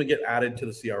 They don't even get added to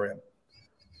the CRM,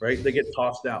 right? They get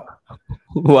tossed out.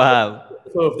 Wow.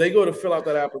 So if they go to fill out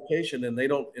that application and they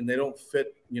don't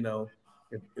fit,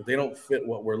 if they don't fit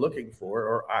what we're looking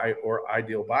for or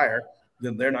ideal buyer,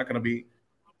 then they're not going to be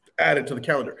added to the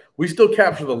calendar. We still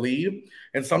capture the lead,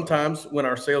 and sometimes when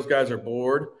our sales guys are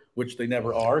bored, which they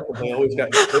never are, because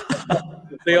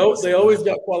they always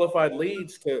got qualified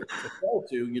leads to sell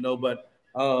to, But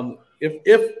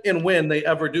if and when they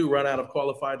ever do run out of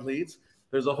qualified leads,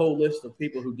 there's a whole list of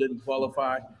people who didn't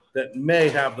qualify that may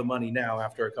have the money now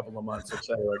after a couple of months, et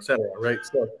cetera, right?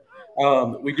 So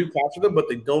we do capture them, but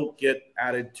they don't get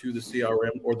added to the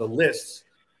CRM or the lists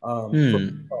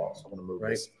for calls,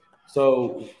 right?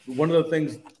 So one of the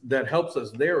things that helps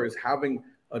us there is having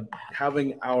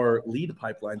our lead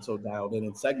pipeline so dialed in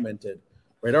and segmented,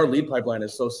 right? Our lead pipeline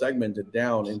is so segmented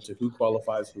down into who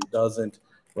qualifies, who doesn't,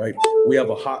 right? We have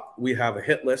a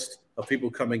hit list of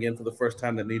people coming in for the first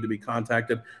time that need to be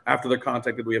contacted. After they're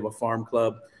contacted, we have a farm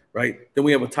club, right? Then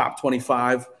we have a top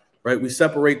 25, right? We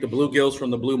separate the bluegills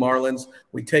from the blue marlins.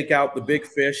 We take out the big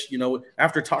fish.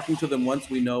 After talking to them once,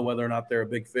 we know whether or not they're a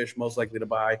big fish, most likely to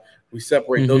buy. We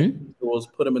separate those individuals,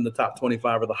 put them in the top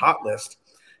 25 or the hot list.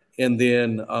 And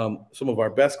then some of our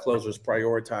best closers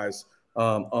prioritize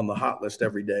on the hot list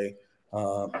every day.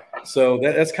 So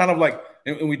that's kind of like,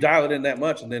 and we dial it in that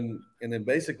much. And then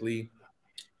basically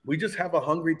we just have a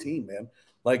hungry team, man.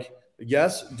 Like,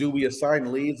 yes, do we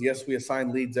assign leads? Yes, we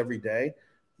assign leads every day.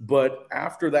 But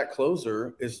after that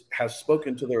closer has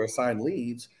spoken to their assigned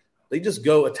leads, they just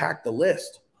go attack the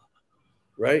list,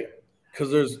 right?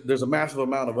 Because there's a massive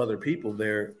amount of other people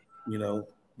there,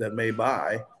 that may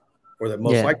buy or that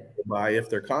most likely will buy if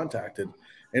they're contacted.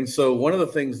 And so one of the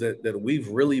things that we've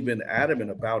really been adamant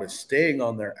about is staying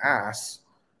on their ass,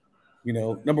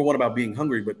 number one, about being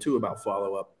hungry, but two, about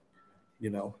follow-up.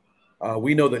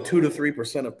 We know that 2 to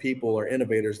 3% of people are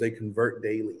innovators. They convert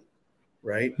daily,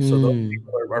 right? So those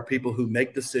people are people who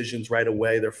make decisions right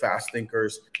away. They're fast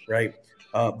thinkers, right?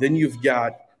 Then you've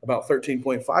got about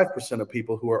 13.5% of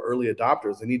people who are early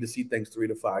adopters. They need to see things 3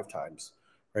 to 5 times,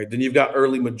 right? Then you've got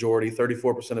early majority,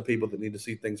 34% of people that need to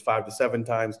see things 5 to 7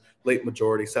 times, late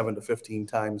majority, 7 to 15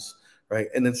 times, right?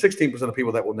 And then 16% of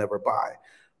people that will never buy.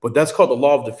 But that's called the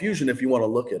law of diffusion. If you want to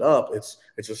look it up, it's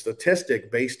a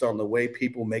statistic based on the way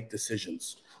people make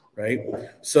decisions, right?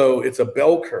 So it's a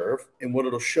bell curve. And what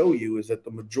it'll show you is that the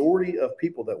majority of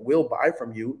people that will buy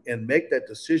from you and make that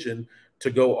decision to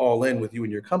go all in with you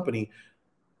and your company,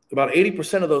 about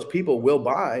 80% of those people will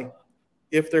buy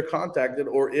if they're contacted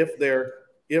or if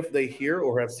they hear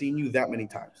or have seen you that many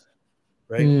times,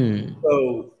 right?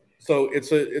 So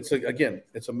it's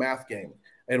a math game.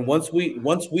 And once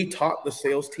we taught the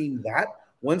sales team that,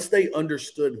 once they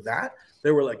understood that,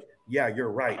 they were like, yeah, you're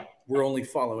right. We're only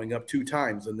following up 2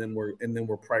 times, and then we're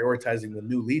prioritizing the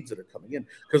new leads that are coming in,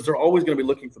 because they're always going to be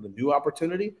looking for the new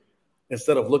opportunity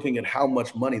instead of looking at how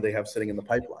much money they have sitting in the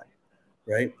pipeline,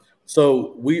 right?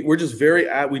 So we're just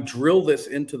we drill this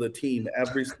into the team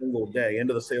every single day,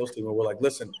 into the sales team, and we're like,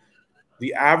 listen,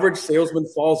 the average salesman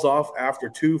falls off after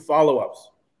 2 follow-ups.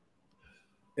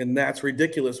 And that's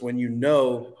ridiculous when you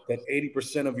know that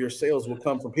 80% of your sales will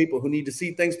come from people who need to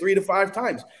see things 3 to 5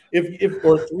 times,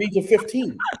 or 3 to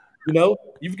 15.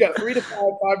 You've got 3 to 5,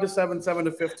 5 to 7, 7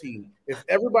 to 15. If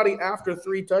everybody after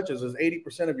 3 touches is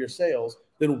 80% of your sales,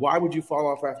 then why would you fall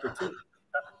off after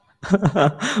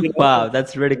 2? Wow,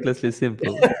 that's ridiculously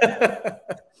simple.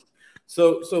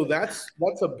 So that's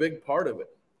a big part of it,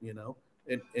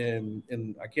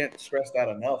 and I can't stress that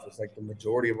enough. It's like the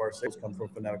majority of our sales come from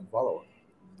fanatical follower.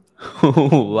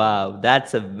 Wow,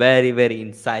 that's a very, very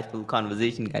insightful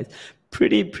conversation, guys.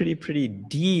 Pretty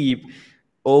deep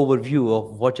overview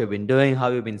of what you've been doing, how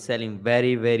you've been selling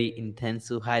very, very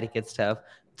intensive high ticket stuff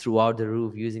throughout the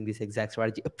roof using this exact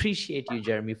strategy. Appreciate you,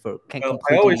 Jeremy, for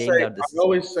completely laying out this. I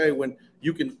always say when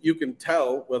you can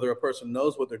tell whether a person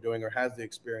knows what they're doing or has the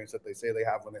experience that they say they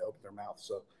have when they open their mouth.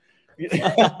 So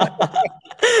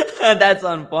that's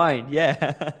on point.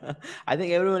 Yeah. I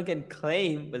think everyone can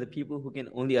claim, but the people who can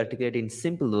only articulate in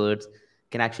simple words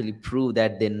can actually prove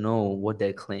that they know what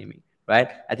they're claiming, right?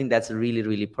 I think that's a really,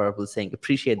 really powerful saying.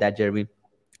 Appreciate that, Jeremy.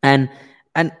 And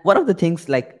one of the things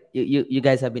like you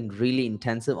guys have been really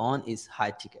intensive on is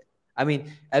high ticket. I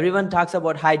mean, everyone talks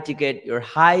about high ticket, your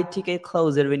high ticket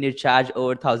closer when you charge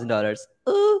over $1,000.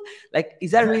 Like,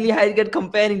 is that really high ticket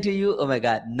comparing to you? Oh my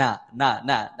God, nah.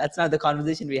 That's not the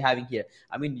conversation we're having here.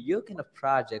 I mean, your kind of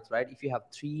projects, right? If you have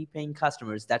 3 paying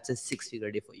customers, that's a 6-figure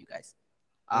day for you guys.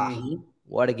 Mhm.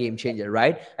 What a game changer,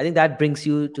 right? I think that brings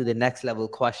you to the next level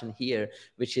question here,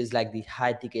 which is like the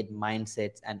high ticket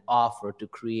mindsets and offer to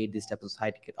create this type of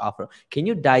high ticket offer. Can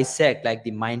you dissect like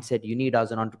the mindset you need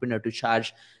as an entrepreneur to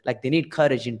charge? Like they need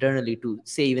courage internally to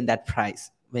say even that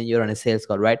price when you're on a sales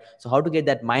call, right? So how to get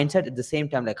that mindset at the same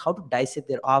time, like how to dissect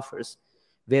their offers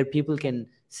where people can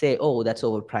say, oh, that's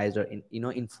overpriced or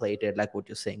inflated, like what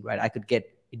you're saying, right? I could get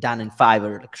it done in 5,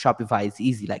 or like Shopify is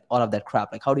easy, like all of that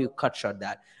crap. Like how do you cut short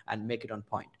that and make it on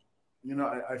point?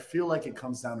 I feel like it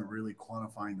comes down to really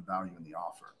quantifying the value in the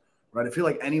offer, right? I feel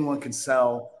like anyone can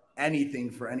sell anything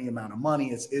for any amount of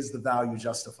money. Is the value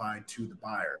justified to the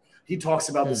buyer? He talks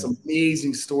about this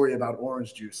amazing story about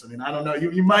orange juice. I mean, I don't know.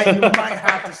 You might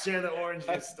have to share the orange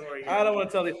juice story. I don't want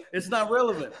to tell you. It's not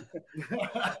relevant.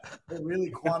 But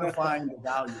really quantifying the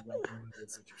value of what it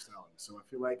is that you're selling. So I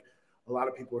feel like a lot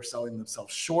of people are selling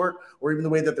themselves short, or even the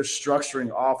way that they're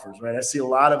structuring offers, right? I see a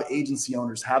lot of agency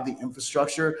owners have the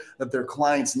infrastructure that their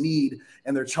clients need,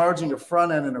 and they're charging a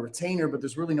front end and a retainer, but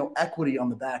there's really no equity on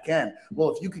the back end.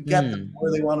 Well, if you could get them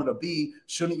where they wanted to be,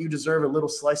 shouldn't you deserve a little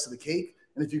slice of the cake?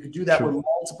 And if you could do that with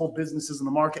multiple businesses in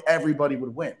the market, everybody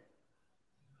would win.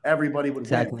 Everybody would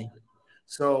win.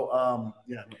 So,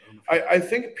 yeah. I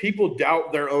think people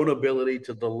doubt their own ability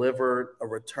to deliver a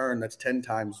return that's 10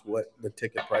 times what the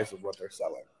ticket price of what they're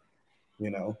selling.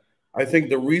 I think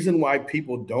the reason why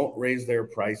people don't raise their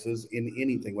prices in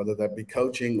anything, whether that be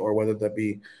coaching or whether that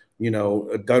be,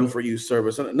 a done-for-you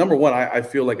service. And number one, I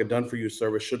feel like a done-for-you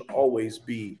service should always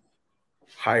be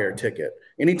higher ticket.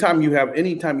 Anytime you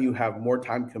have more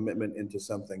time commitment into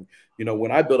something,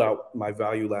 when I build out my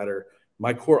value ladder,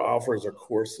 my core offers are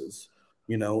courses.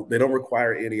 They don't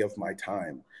require any of my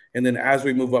time. And then as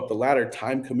we move up the ladder,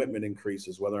 time commitment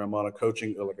increases, whether I'm on a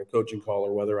coaching call,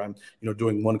 or whether I'm,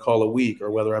 doing one call a week, or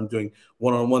whether I'm doing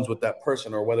one-on-ones with that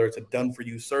person, or whether it's a done for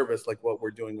you service, like what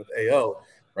we're doing with AO,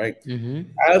 right?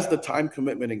 As the time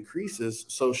commitment increases,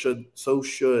 so should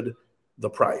the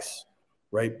price,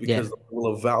 right? Because the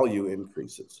level of value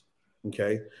increases.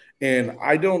 Okay. And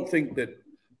I don't think that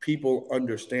people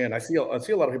understand. I see a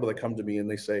lot of people that come to me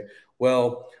and they say,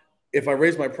 well, if I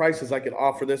raise my prices, I can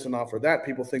offer this and offer that.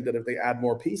 People think that if they add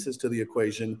more pieces to the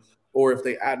equation, or if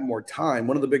they add more time,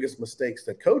 one of the biggest mistakes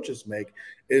that coaches make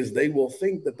is they will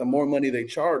think that the more money they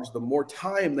charge, the more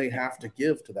time they have to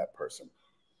give to that person,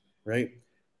 right?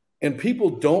 And people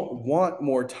don't want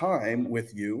more time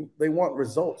with you. They want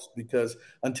results, because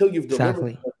until you've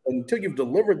delivered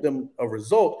them a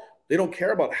result, they don't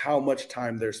care about how much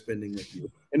time they're spending with you.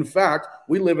 In fact,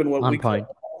 we live in what we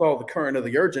call the current of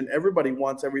the urgent. Everybody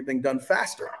wants everything done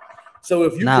faster. So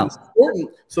if you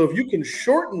can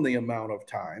shorten the amount of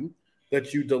time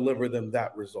that you deliver them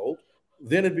that result,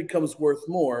 then it becomes worth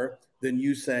more than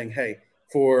you saying, hey,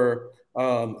 for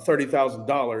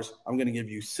 $30,000, I'm going to give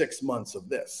you 6 months of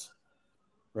this,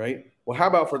 right? Well, how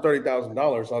about for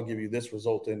 $30,000, I'll give you this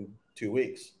result in 2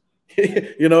 weeks.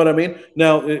 You know what I mean?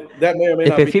 Now, that may or may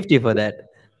not be 50 for that.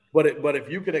 But if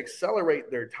you can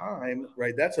accelerate their time,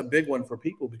 right, that's a big one for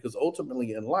people, because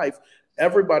ultimately in life,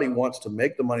 everybody wants to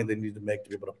make the money they need to make to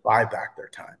be able to buy back their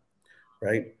time,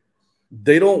 right?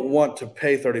 They don't want to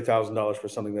pay $30,000 for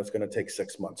something that's going to take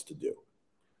 6 months to do.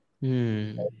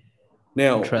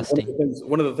 Now,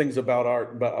 one of the things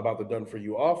about the done for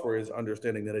you offer is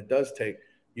understanding that it does take,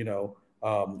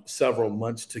 several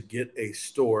months to get a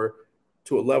store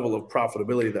to a level of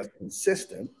profitability that's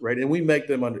consistent, right? And we make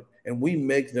them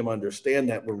understand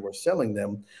that when we're selling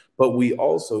them. But we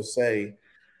also say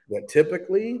that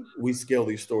typically we scale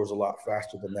these stores a lot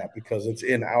faster than that, because it's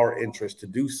in our interest to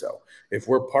do so. If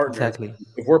we're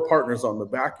partners on the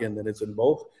back end, then it's in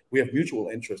both. We have mutual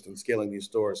interest in scaling these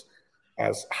stores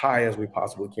as high as we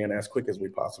possibly can, as quick as we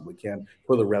possibly can,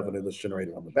 for the revenue that's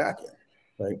generated on the back end,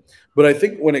 right? But I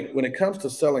think when it comes to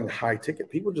selling high ticket,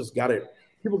 people got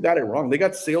it wrong. They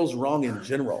got sales wrong in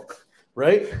general,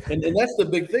 right? And that's the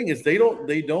big thing, is they don't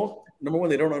number one,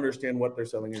 they don't understand what they're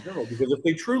selling in general. Because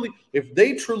if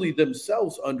they truly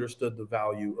themselves understood the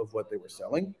value of what they were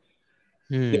selling,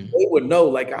 then they would know,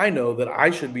 like I know, that I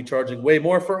should be charging way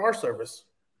more for our service.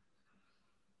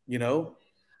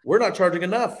 We're not charging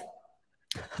enough.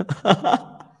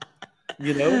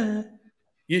 You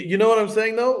know what I'm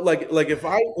saying, though? Like if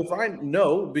I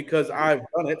know, because I've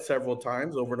done it several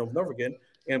times over and over and over again,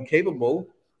 am capable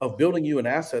of building you an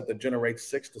asset that generates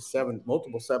 6 to 7,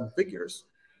 multiple 7 figures,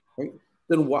 right?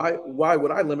 Then why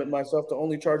would I limit myself to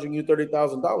only charging you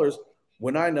 $30,000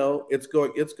 when I know it's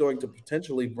going to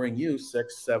potentially bring you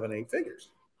 6, 7, 8 figures?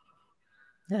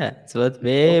 Yeah, so it's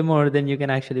way more than you can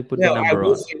actually put the number on. I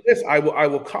will say this: I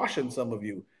will caution some of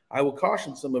you. I will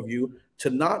caution some of you to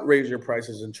not raise your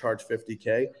prices and charge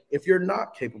 50K if you're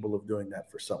not capable of doing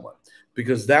that for someone,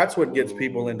 because that's what gets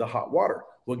people into hot water.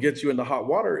 What gets you into hot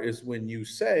water is when you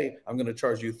say, I'm going to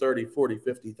charge you $30,000,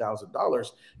 $40,000,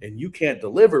 $50,000, and you can't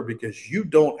deliver because you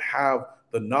don't have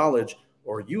the knowledge,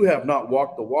 or you have not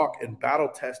walked the walk and battle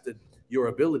tested your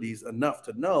abilities enough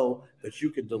to know that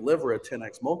you can deliver a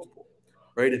 10x multiple,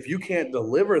 right? If you can't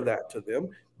deliver that to them,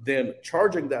 then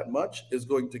charging that much is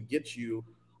going to get you,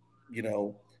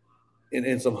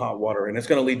 in some hot water, and it's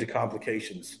going to lead to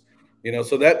complications,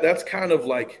 so that's kind of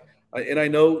like, and I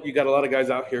know you got a lot of guys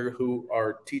out here who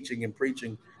are teaching and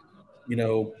preaching,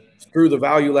 screw the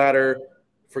value ladder,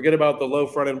 forget about the low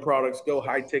front end products, go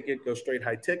high ticket, go straight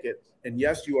high ticket. And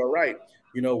yes, you are right.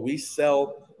 We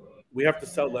have to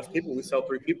sell less people. We sell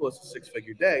 3 people, it's a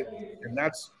 6-figure day. And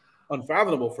that's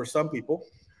unfathomable for some people,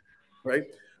 right?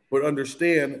 But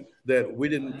understand that we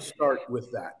didn't start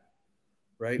with that,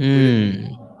 right?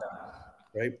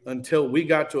 Right? Until we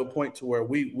got to a point to where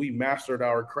we mastered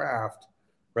our craft,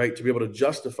 right? To be able to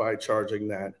justify charging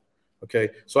that. Okay.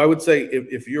 So I would say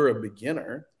if you're a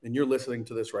beginner and you're listening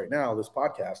to this right now, this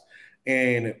podcast,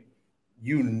 and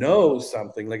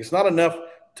something, like, it's not enough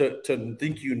to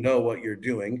think what you're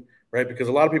doing, right? Because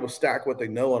a lot of people stack what they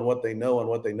know on what they know on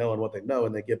what they know on what they know,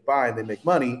 and they get by and they make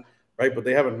money, right? But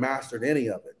they haven't mastered any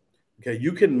of it. Okay.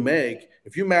 You can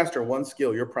if you master one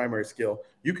skill, your primary skill,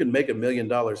 you can make $1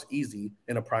 million easy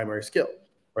in a primary skill,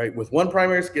 right? With one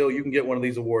primary skill, you can get one of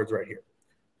these awards right here,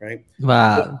 right?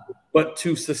 Wow. But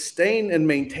to sustain and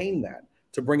maintain that,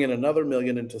 to bring in another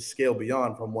million and to scale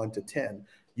beyond from 1 to 10,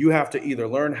 you have to either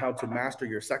learn how to master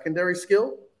your secondary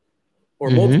skill or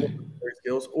multiple secondary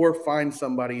skills, or find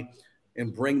somebody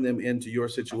and bring them into your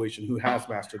situation who has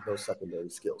mastered those secondary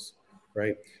skills,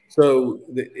 right? So,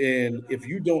 and if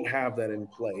you don't have that in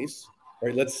place,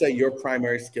 right, let's say your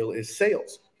primary skill is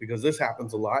sales, because this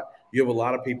happens a lot. You have a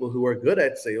lot of people who are good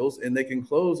at sales and they can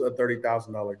close a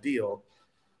 $30,000 deal.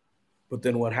 But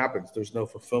then what happens? There's no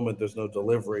fulfillment, there's no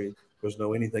delivery, there's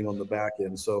no anything on the back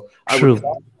end. So I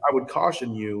would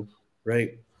caution you,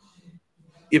 right?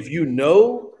 If you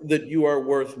know that you are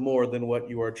worth more than what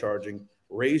you are charging,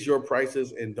 raise your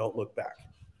prices and don't look back,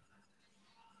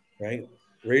 right?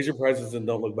 Raise your prices and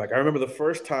don't look back. I remember the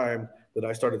first time that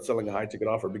I started selling a high ticket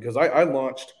offer, because I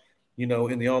launched, in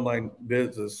the online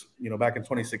business, back in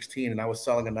 2016, and I was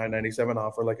selling a $997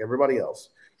 offer like everybody else.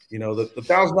 The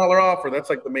 $1,000 offer, that's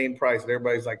like the main price. And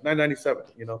everybody's like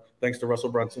 $997, thanks to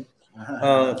Russell Brunson.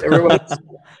 Everybody's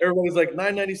like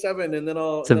 $997, and then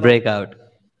it's a breakout.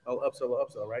 I'll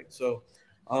upsell, right? So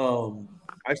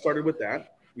I started with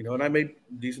that, and I made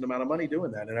a decent amount of money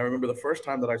doing that. And I remember the first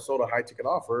time that I sold a high ticket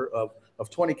offer of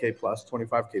 20K plus,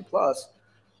 25K plus,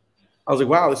 I was like,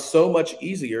 wow, it's so much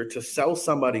easier to sell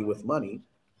somebody with money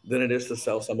than it is to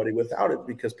sell somebody without it,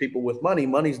 because people with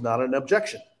money's not an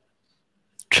objection.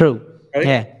 True. Right?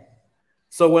 Yeah.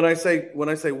 So when I say,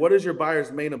 what is your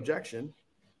buyer's main objection?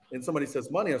 And somebody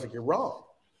says money, I was like, you're wrong.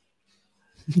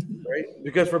 Right?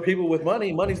 Because for people with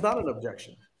money's not an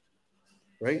objection.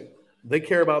 Right? They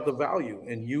care about the value,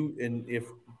 and if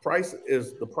price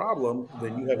is the problem,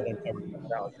 then you haven't uncovered that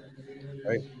value.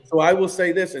 Right? So I will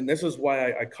say this, and this is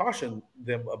why I caution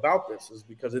them about this, is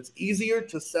because it's easier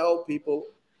to sell people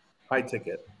high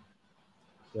ticket,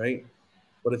 right?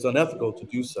 But it's unethical to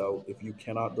do so if you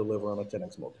cannot deliver on a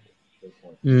 10x multiple.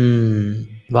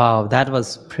 Wow, that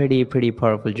was pretty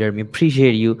powerful, Jeremy.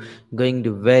 Appreciate you going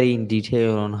to very in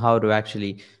detail on how to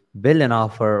actually build an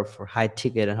offer for high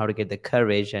ticket, and how to get the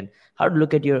courage, and how to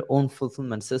look at your own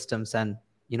fulfillment systems, and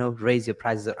raise your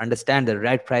prices, or understand the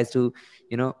right price to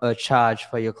charge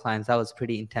for your clients. That was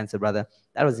pretty intensive, brother.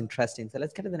 That was interesting. So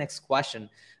let's get to the next question.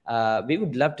 We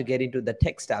would love to get into the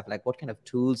tech stuff, like what kind of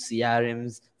tools,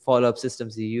 CRMs, follow-up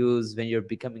systems you use when you're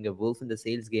becoming a wolf in the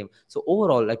sales game. So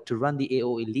overall, like, to run the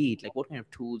AO Elite, like, what kind of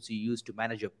tools you use to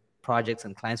manage your projects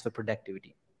and clients for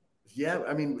productivity? Yeah,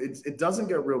 I mean, it doesn't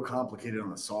get real complicated on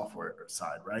the software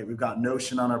side, right? We've got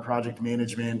Notion on our project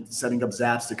management, setting up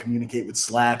Zaps to communicate with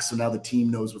Slack, so now the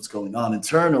team knows what's going on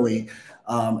internally,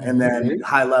 and then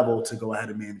high level to go ahead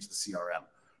and manage the CRM,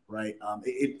 right?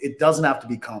 It doesn't have to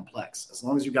be complex. As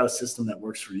long as you've got a system that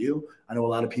works for you. I know a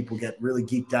lot of people get really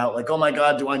geeked out, like, oh my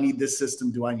God, do I need this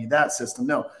system? Do I need that system?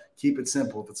 No, keep it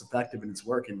simple. If it's effective and it's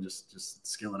working, just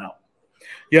scale it out.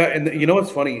 Yeah, and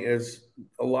what's funny is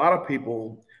a lot of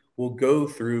people will go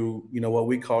through, what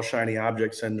we call shiny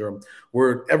object syndrome,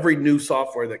 where every new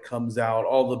software that comes out,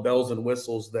 all the bells and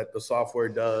whistles that the software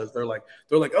does, they're like,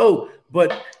 oh,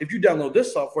 but if you download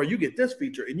this software, you get this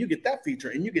feature, and you get that feature,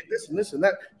 and you get this and this and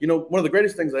that. One of the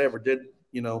greatest things I ever did,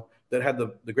 that had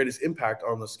the greatest impact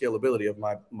on the scalability of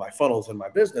my funnels and my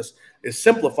business is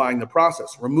simplifying the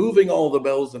process, removing all the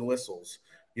bells and whistles.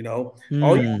 All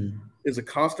you Hmm. is a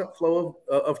constant flow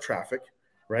of traffic,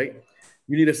 right?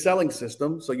 You need a selling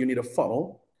system, so you need a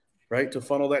funnel, right, to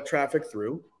funnel that traffic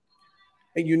through.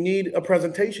 And you need a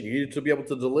presentation. You need to be able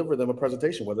to deliver them a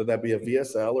presentation, whether that be a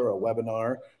VSL or a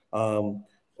webinar,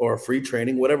 or a free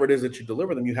training, whatever it is that you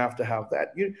deliver them, you have to have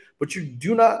that. But you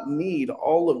do not need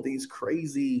all of these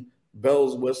crazy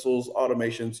bells, whistles,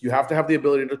 automations. You have to have the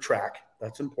ability to track.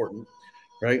 That's important,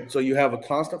 right? So you have a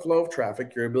constant flow of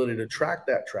traffic, your ability to track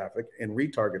that traffic and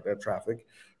retarget that traffic,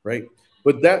 right?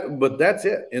 But that's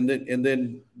it. And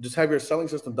then just have your selling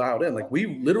system dialed in. Like,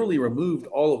 we literally removed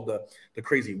all of the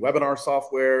crazy webinar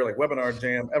software, like Webinar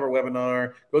Jam,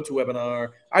 EverWebinar, GoToWebinar.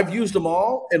 I've used them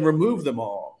all and removed them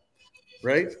all,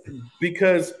 right?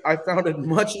 Because I found it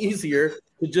much easier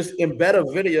to just embed a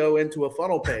video into a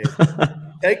funnel page.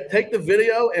 Take the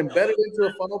video, embed it into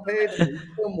a funnel page, and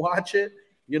let them watch it,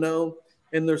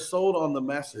 and they're sold on the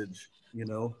message,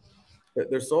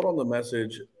 they're sold on the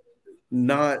message,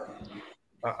 not,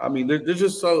 I mean, they're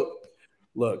just so,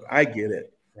 look, I get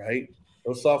it, right?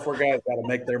 Those software guys got to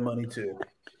make their money too.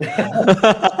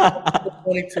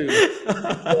 22.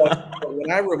 But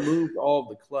when I removed all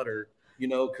the clutter,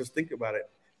 because think about it,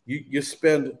 you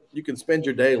can spend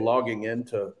your day logging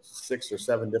into 6 or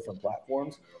 7 different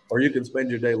platforms, or you can spend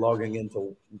your day logging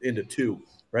into 2,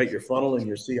 right? Your funnel and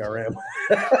your CRM,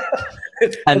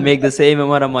 And make the same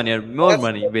amount of money or more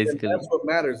money, basically. That's what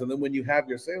matters. And then when you have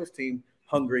your sales team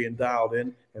hungry and dialed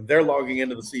in, and they're logging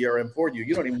into the CRM for you,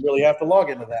 you don't even really have to log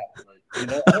into that. I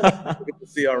don't have to look at the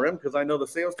CRM because I know the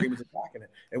sales team is attacking it.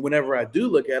 And whenever I do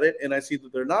look at it and I see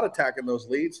that they're not attacking those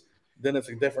leads, then it's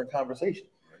a different conversation.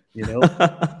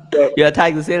 But, you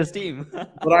attack the sales team.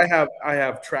 But I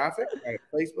have traffic, I have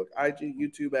Facebook, IG,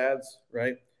 YouTube ads,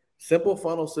 right? Simple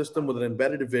funnel system with an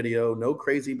embedded video, no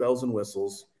crazy bells and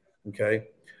whistles. Okay.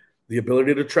 The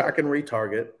ability to track and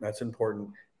retarget, that's important.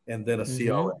 And then a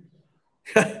CRM.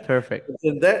 Perfect.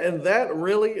 and that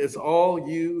really is all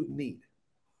you need.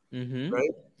 Right?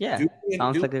 Yeah.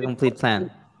 Sounds like a complete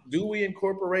plan. Do we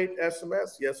incorporate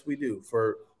SMS? Yes, we do,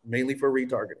 mainly for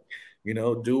retargeting.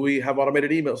 Do we have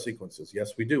automated email sequences?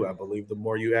 Yes, we do. I believe the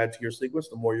more you add to your sequence,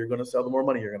 the more you're going to sell, the more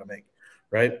money you're going to make,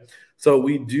 right? So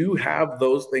we do have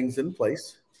those things in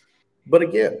place. But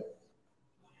again,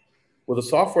 with a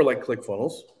software like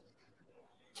Clickfunnels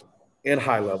and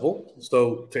High Level,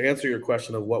 so to answer your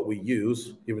question of what we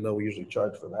use, even though we usually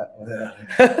charge for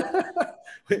that,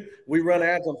 we run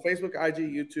ads on Facebook,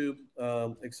 IG, YouTube,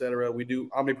 etc. We do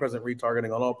omnipresent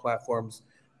retargeting on all platforms,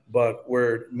 but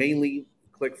we're mainly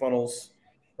Clickfunnels,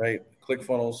 right?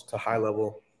 Clickfunnels to High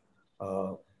Level.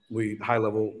 High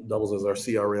Level doubles as our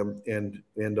CRM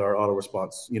and our auto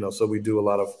response. So we do a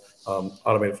lot of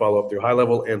automated follow up through High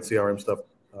Level and CRM stuff,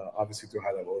 obviously through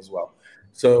High Level as well.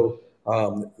 So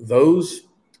those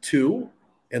two,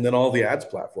 and then all the ads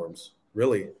platforms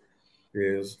really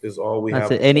is all we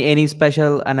have. Any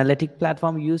special analytic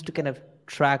platform used to kind of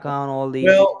track on all the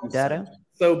data?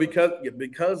 So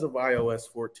because of iOS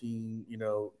 14,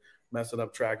 messing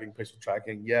up tracking, pixel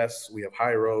tracking. Yes, we have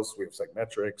Hyros, we have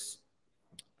Psychmetrics.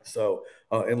 So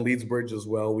and LeadsBridge as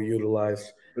well, we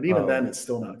utilize. But even then, it's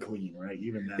still not clean, right?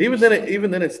 Even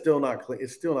then, it's still not clean.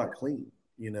 It's still not clean,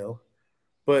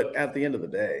 But at the end of the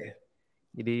day,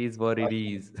 it is what it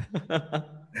is.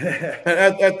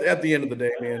 at the end of the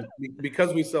day, man,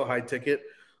 because we sell high ticket,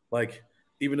 like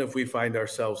even if we find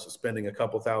ourselves spending a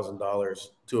couple $1,000s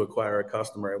to acquire a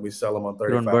customer and we sell them on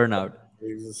 35, don't burn out.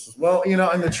 Well,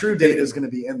 and the true data is going to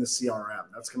be in the CRM.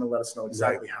 That's going to let us know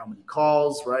exactly how many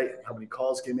calls, right? How many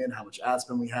calls came in, how much ad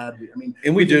spend we had.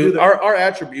 And we do. Our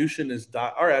attribution is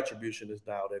dialed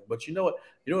in. But you know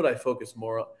what I focus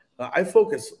more on? I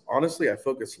focus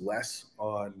less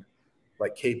on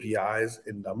like KPIs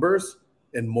and numbers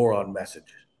and more on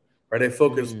message, right? I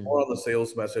focus more on the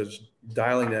sales message,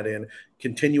 dialing that in,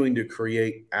 continuing to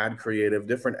create ad creative,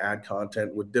 different ad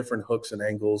content with different hooks and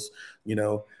angles,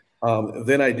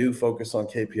 then I do focus on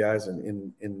KPIs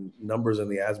and in numbers in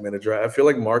the ads manager. I feel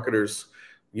like marketers,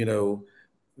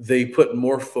 they put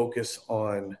more focus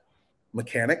on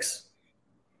mechanics.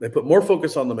 They put more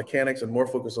focus on the mechanics and more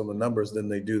focus on the numbers than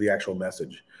they do the actual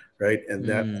message, right? And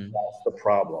that's the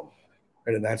problem,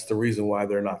 right? And that's the reason why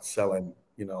they're not selling,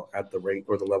 at the rate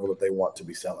or the level that they want to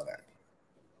be selling at.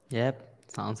 Yep.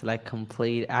 Sounds like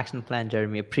complete action plan,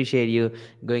 Jeremy. Appreciate you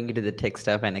going into the tech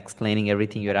stuff and explaining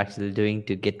everything you're actually doing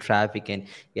to get traffic and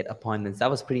get appointments.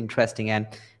 That was pretty interesting. And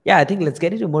yeah, I think let's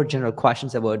get into more general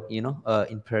questions about,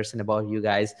 in person about you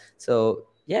guys. So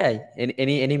yeah, any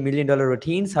 $1 million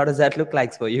routines? How does that look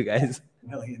like for you guys? $1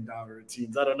 million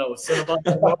routines. I don't know. Cinnabon.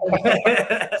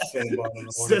 Cinnabon in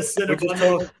the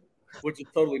morning, which is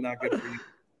totally not good for you.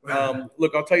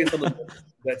 Look, I'll tell you something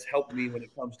that's helped me when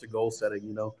it comes to goal setting.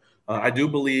 You know, I do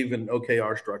believe in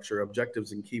OKR structure,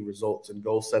 objectives and key results, and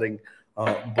goal setting,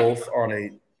 both on a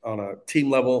team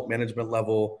level, management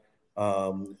level,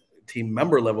 team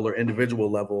member level, or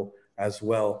individual level as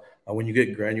well. When you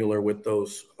get granular with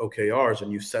those OKRs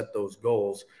and you set those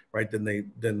goals, right,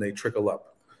 then they trickle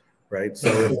up, right? So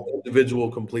if the individual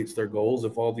completes their goals,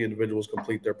 if all the individuals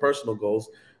complete their personal goals,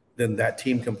 then that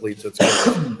team completes its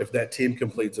goals. If that team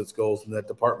completes its goals, then that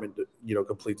department,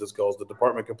 completes its goals. The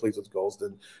department completes its goals,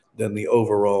 then the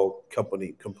overall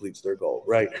company completes their goal,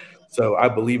 right? So I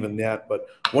believe in that. But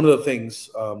one of the things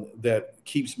that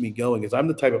keeps me going is I'm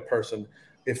the type of person,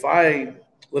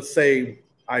 let's say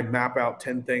I map out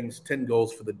 10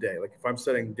 goals for the day. Like if I'm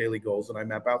setting daily goals and I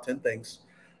map out 10 things,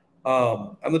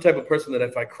 I'm the type of person that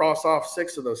if I cross off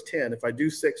 6 of those 10, if I do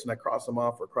 6 and I cross them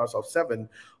off or cross off 7,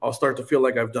 I'll start to feel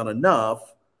like I've done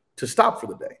enough to stop for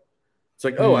the day. It's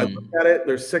like, I look at it,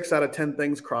 there's 6 out of 10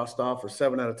 things crossed off or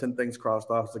 7 out of 10 things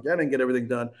crossed off. It's like, I didn't get everything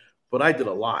done, but I did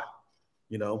a lot,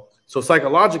 So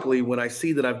psychologically, when I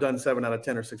see that I've done 7 out of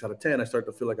 10 or 6 out of 10, I start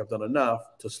to feel like I've done enough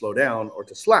to slow down or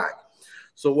to slack.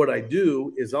 So what I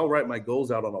do is I'll write my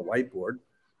goals out on a whiteboard,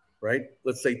 right?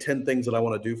 Let's say 10 things that I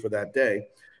want to do for that day.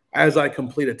 As I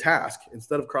complete a task,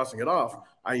 instead of crossing it off,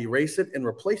 I erase it and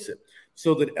replace it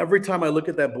so that every time I look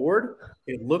at that board,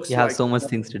 it looks you have so much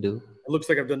things to do. It looks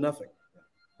like I've done nothing,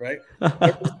 right?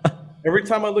 Every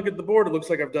time I look at the board, it looks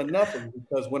like I've done nothing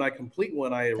because when I complete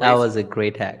one, I erase it. That was a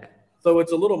great hack. So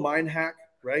it's a little mind hack,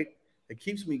 right? It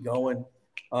keeps me going.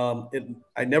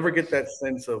 I never get that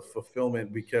sense of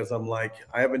fulfillment because I'm like,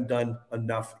 I haven't done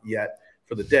enough yet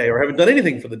for the day, or I haven't done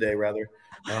anything for the day, rather.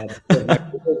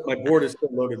 My board is still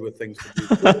loaded with things to do.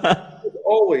 There's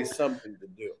always something to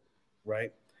do,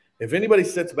 right? If anybody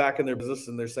sits back in their business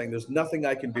and they're saying, there's nothing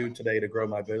I can do today to grow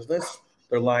my business,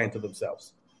 they're lying to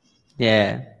themselves.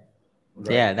 Yeah.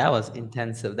 Right. Yeah, that was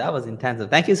intensive.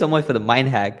 Thank you so much for the mind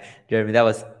hack, Jeremy. That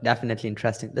was definitely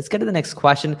interesting. Let's get to the next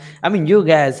question. I mean, your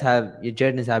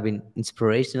journeys have been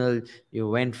inspirational. You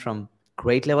went from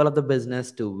great level of the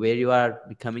business to where you are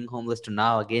becoming homeless to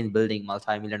now again building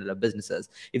multi-million-dollar businesses.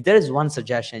 If there is one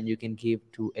suggestion you can give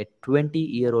to a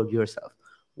 20-year-old yourself,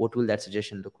 what will that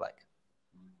suggestion look like?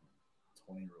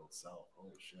 20-year-old self.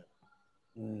 Holy shit.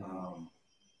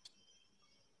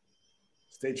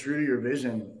 Stay true to your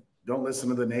vision. Don't listen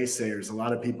to the naysayers. A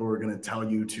lot of people are going to tell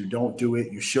you to don't do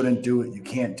it. You shouldn't do it. You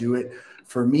can't do it.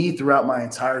 For me, throughout my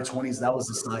entire 20s, that was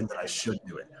a sign that I should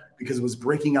do it because it was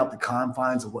breaking out the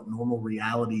confines of what normal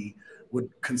reality would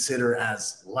consider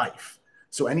as life.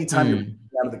 So anytime you're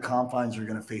out of the confines, you're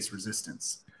going to face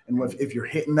resistance. And if you're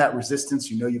hitting that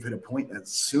resistance, you've hit a point.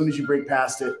 As soon as you break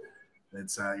past it,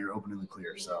 you're open in the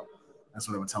clear. So that's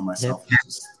what I would tell myself. Yep.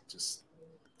 Just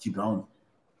keep going.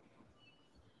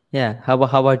 Yeah. How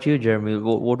about you, Jeremy?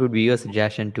 What would be your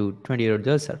suggestion to 20-year-old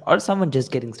yourself or someone just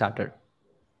getting started?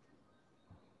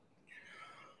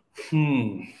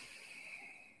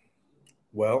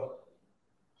 Well,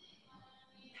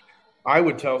 I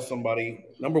would tell somebody,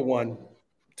 number one,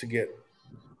 to get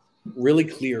really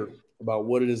clear about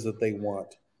what it is that they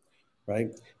want,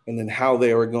 right? And then how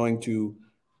they are going to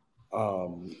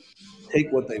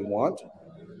take what they want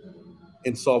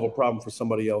and solve a problem for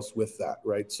somebody else with that,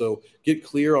 right? So get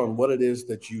clear on what it is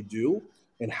that you do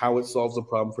and how it solves a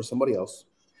problem for somebody else.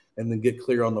 And then get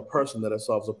clear on the person that it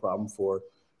solves a problem for,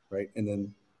 right? And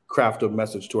then craft a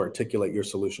message to articulate your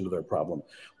solution to their problem.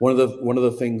 One of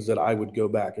the things that I would go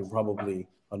back and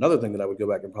another thing that I would go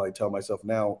back and probably tell myself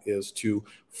now is to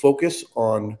focus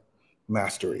on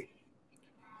mastery.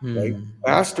 Right?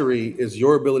 Mastery is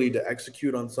your ability to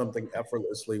execute on something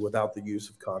effortlessly without the use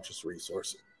of conscious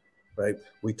resources. Right?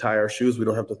 We tie our shoes, we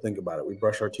don't have to think about it. We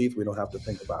brush our teeth, we don't have to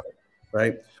think about it.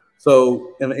 Right?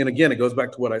 So, and again, it goes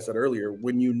back to what I said earlier.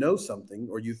 When you know something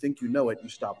or you think you know it, you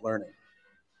stop learning.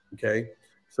 Okay?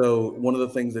 So one of the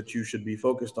things that you should be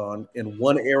focused on in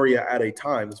one area at a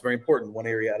time, it's very important, one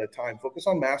area at a time, focus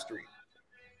on mastery.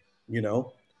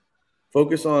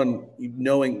 Focus on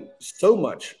knowing so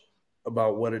much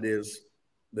about what it is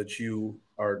that you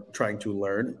are trying to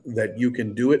learn that you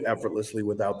can do it effortlessly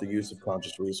without the use of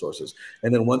conscious resources.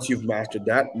 And then once you've mastered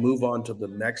that, move on to the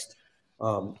next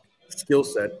skill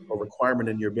set or requirement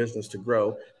in your business to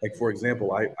grow. Like, for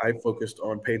example, I focused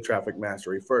on paid traffic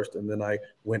mastery first, and then I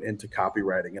went into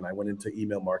copywriting, and I went into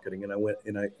email marketing,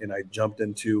 and I jumped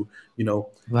into,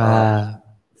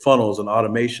 funnels and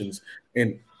automations,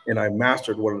 and I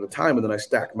mastered one at a time, and then I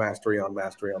stacked mastery on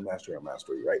mastery on mastery on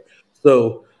mastery, right?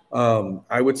 So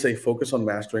I would say focus on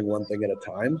mastering one thing at a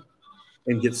time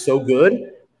and get so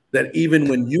good that even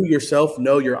when you yourself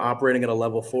know you're operating at a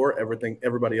level 4,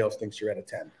 everybody else thinks you're at a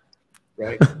 10,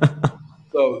 right?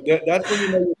 So that's when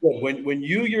you know you're good. When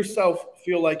you yourself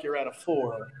feel like you're at a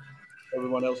 4,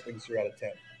 everyone else thinks you're at a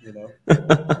 10, you know?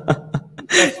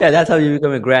 Yeah, that's how you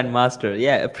become a grandmaster.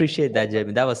 Yeah, appreciate that,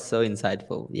 Jamie. That was so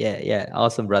insightful. Yeah, yeah,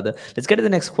 awesome, brother. Let's get to the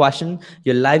next question.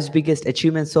 Your life's biggest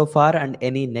achievement so far, and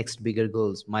any next bigger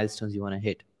goals, milestones you want to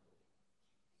hit.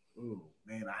 Ooh,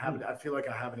 man, I feel like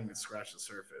I haven't even scratched the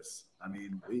surface. I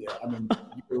mean, you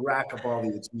could rack up all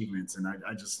the achievements, and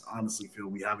I just honestly feel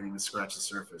we haven't even scratched the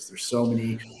surface. There's so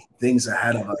many things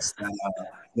ahead of us that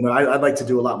I'd like to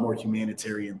do a lot more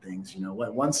humanitarian things.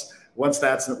 Once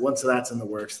that's in the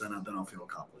works, then I'll feel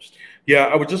accomplished. Yeah,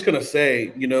 I was just gonna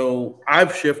say,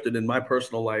 I've shifted in my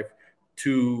personal life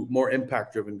to more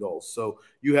impact-driven goals. So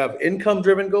you have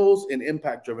income-driven goals and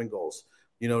impact-driven goals.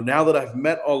 Now that I've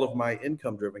met all of my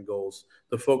income-driven goals,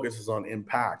 the focus is on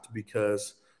impact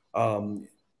because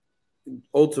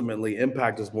ultimately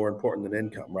impact is more important than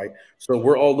income, right? So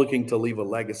we're all looking to leave a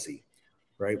legacy,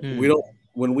 right?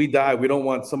 When we die, we don't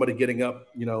want somebody getting up,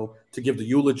 to give the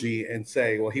eulogy and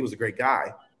say, well, he was a great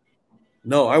guy.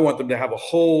 No, I want them to have a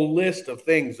whole list of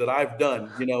things that I've done,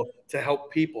 to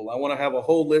help people. I want to have a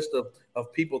whole list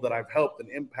of people that I've helped and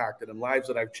impacted and lives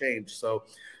that I've changed. So,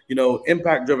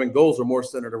 impact-driven goals are more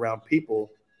centered around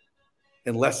people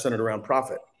and less centered around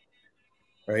profit,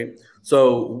 right?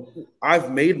 So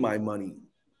I've made my money,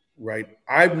 right?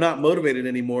 I'm not motivated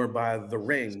anymore by the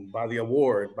ring, by the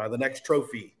award, by the next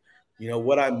trophy.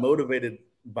 What I'm motivated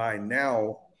by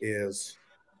now is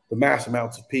the mass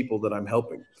amounts of people that I'm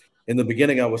helping. In the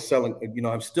beginning, I was selling,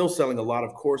 I'm still selling a lot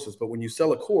of courses, but when you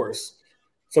sell a course,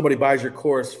 somebody buys your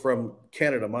course from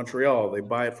Canada, Montreal, they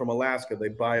buy it from Alaska, they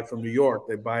buy it from New York,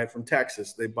 they buy it from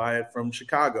Texas, they buy it from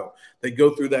Chicago. They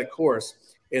go through that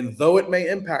course. And though it may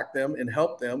impact them and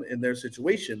help them in their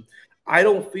situation, I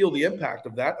don't feel the impact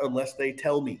of that unless they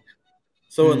tell me.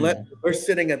 So unless they're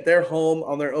sitting at their home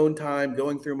on their own time,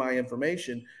 going through my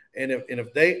information, and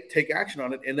if they take action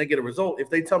on it and they get a result, if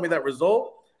they tell me that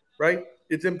result, right,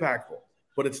 it's impactful.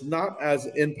 But it's not as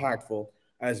impactful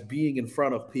as being in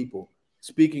front of people,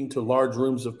 speaking to large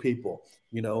rooms of people,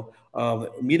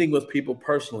 meeting with people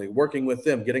personally, working with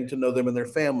them, getting to know them and their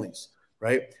families,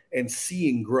 right, and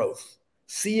seeing growth.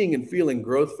 Seeing and feeling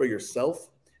growth for yourself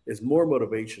is more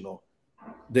motivational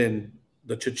than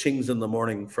the cha-chings in the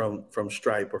morning from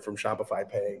Stripe or from Shopify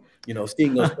Pay.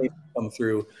 Seeing those things come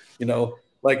through.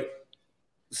 Like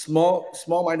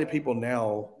small-minded people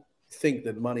now think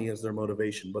that money is their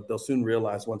motivation, but they'll soon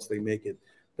realize once they make it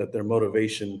that their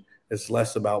motivation is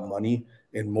less about money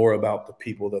and more about the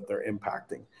people that they're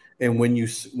impacting. And when you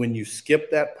skip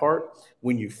that part,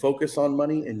 when you focus on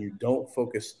money and you don't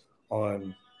focus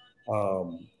on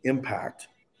impact,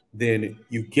 then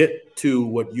you get to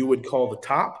what you would call the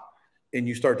top and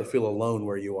you start to feel alone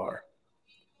where you are.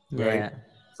 Right. Yeah.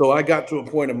 So I got to a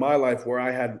point in my life where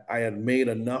I had made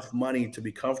enough money to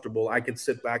be comfortable. I could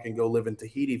sit back and go live in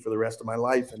Tahiti for the rest of my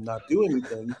life and not do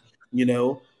anything,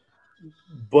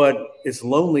 but it's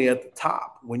lonely at the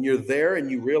top when you're there and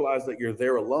you realize that you're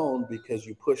there alone because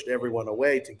you pushed everyone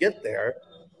away to get there.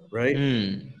 Right.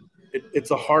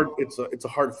 It's a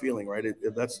hard feeling, right?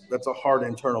 That's a hard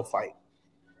internal fight.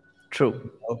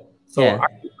 True. So Yeah.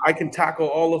 I can tackle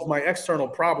all of my external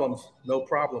problems, no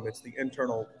problem. It's the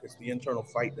internal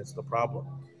fight that's the problem,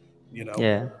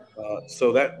 Yeah.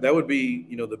 So that would be,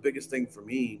 the biggest thing for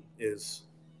me is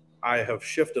I have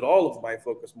shifted all of my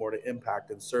focus more to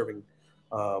impact and serving.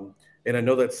 And I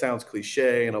know that sounds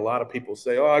cliche, and a lot of people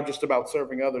say, "Oh, I'm just about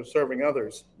serving others,"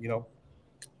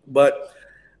 But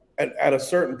at a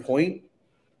certain point,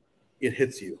 it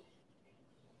hits you.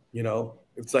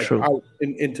 It's like, True.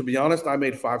 and to be honest, I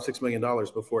made $5-6 million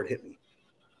before it hit me.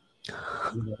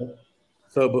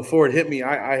 So before it hit me,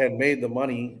 I had made the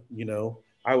money.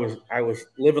 I was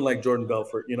living like Jordan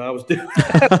Belfort. I was doing.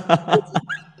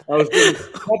 I was doing.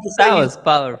 That was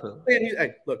powerful.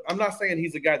 Hey, look, I'm not saying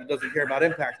he's a guy that doesn't care about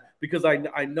impact because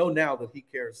I know now that he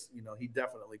cares. He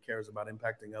definitely cares about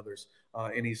impacting others,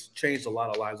 and he's changed a lot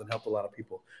of lives and helped a lot of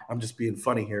people. I'm just being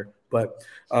funny here, but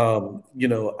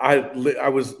I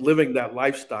was living that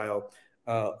lifestyle.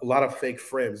 A lot of fake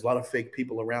friends, a lot of fake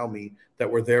people around me that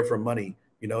were there for money.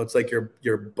 It's like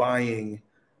you're buying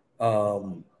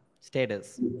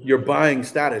Status. You're buying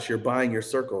status. You're buying your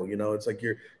circle. It's like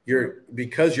you're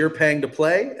because you're paying to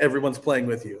play. Everyone's playing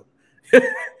with you.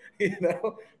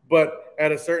 But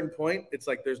at a certain point, it's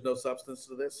like there's no substance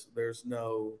to this. There's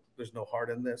no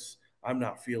heart in this. I'm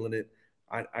not feeling it.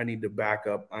 I need to back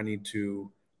up. I need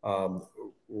to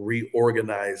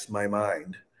reorganize my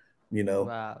mind,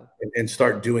 Wow. and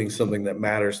start doing something that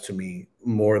matters to me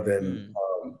more than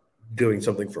Hmm. doing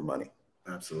something for money.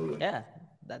 Absolutely. Yeah,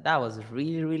 that was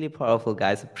really, really powerful,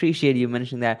 guys. Appreciate you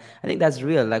mentioning that. I think that's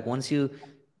real. Like once you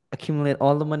accumulate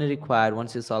all the money required,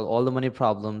 once you solve all the money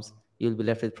problems, you'll be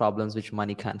left with problems which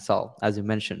money can't solve. As you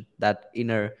mentioned, that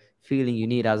inner feeling you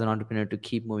need as an entrepreneur to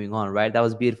keep moving on, right? That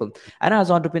was beautiful. And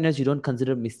as entrepreneurs, you don't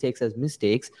consider mistakes as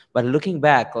mistakes, but looking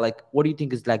back, like what do you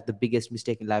think is like the biggest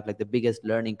mistake in life, like the biggest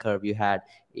learning curve you had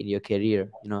in your career,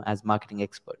 as marketing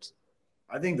experts?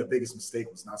 I think the biggest mistake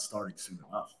was not starting soon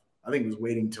enough. I think it was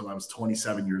waiting until I was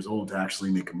 27 years old to actually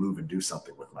make a move and do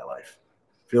something with my life.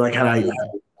 I feel like had I Hmm.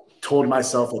 told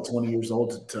myself at 20 years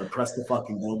old to press the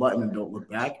fucking go button and don't look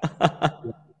back,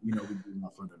 we'd be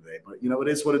enough further today. But it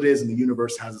is what it is, and the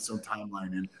universe has its own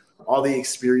timeline, and all the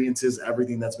experiences,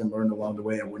 everything that's been learned along the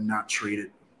way, I would not trade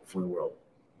it for the world.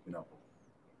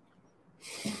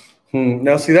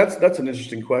 Now, see, that's an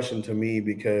interesting question to me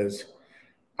because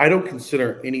I don't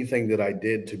consider anything that I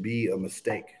did to be a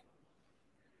mistake.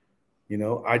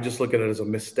 I just look at it as a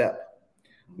misstep.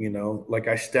 Like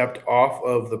I stepped off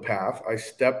of the path, I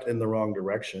stepped in the wrong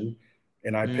direction,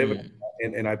 and I pivoted,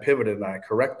 Hmm. and I pivoted and I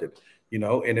corrected.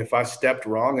 And if I stepped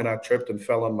wrong and I tripped and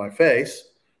fell on my face,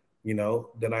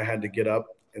 then I had to get up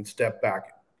and step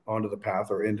back onto the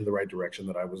path or into the right direction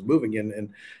that I was moving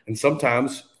in. And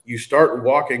sometimes you start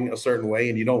walking a certain way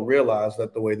and you don't realize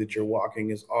that the way that you're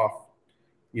walking is off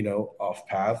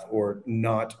path or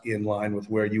not in line with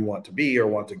where you want to be or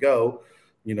want to go,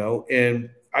 and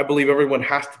I believe everyone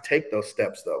has to take those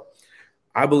steps though.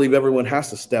 I believe everyone has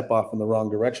to step off in the wrong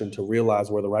direction to realize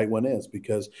where the right one is,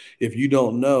 because if you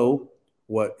don't know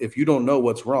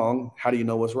what's wrong, how do you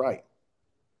know what's right?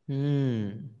 Hmm.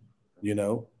 You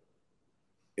know,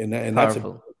 and that, and that's a,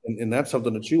 Powerful. and that's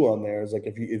something to chew on there is like,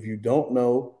 if you don't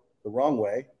know the wrong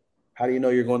way, how do you know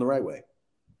you're going the right way?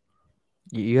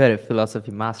 You had a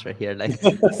philosophy master here, like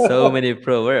so many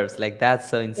proverbs. Like that's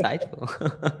so insightful.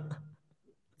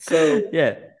 So,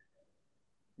 Yeah.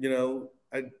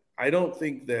 I don't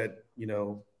think that,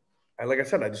 like I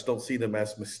said, I just don't see them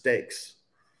as mistakes.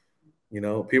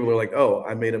 People are like, oh,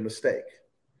 I made a mistake,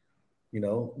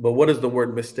 but what does the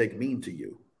word mistake mean to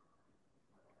you?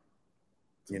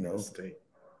 It's a mistake.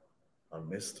 A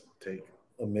missed take.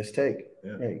 A mistake.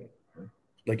 Yeah. Right.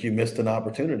 Like you missed an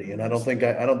opportunity. And I don't think I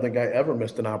ever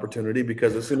missed an opportunity,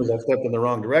 because as soon as I stepped in the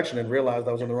wrong direction and realized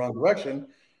I was in the wrong direction,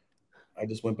 I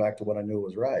just went back to what I knew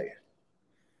was right.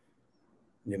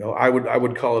 I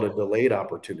would call it a delayed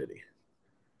opportunity.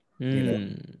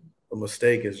 Hmm. A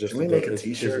mistake is just Can we make a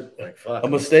T-shirt? Like fuck. A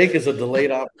mistake is a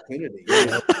delayed opportunity.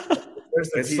 Where's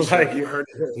the It's T-shirt? like You heard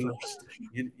it here first.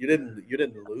 you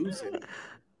didn't lose anything.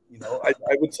 I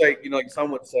would say, like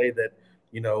some would say that,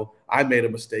 I made a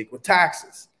mistake with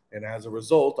taxes. And as a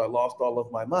result, I lost all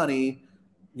of my money.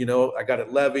 I got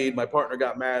it levied. My partner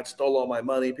got mad, stole all my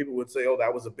money. People would say, oh,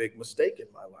 that was a big mistake in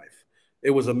my life.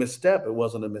 It was a misstep. It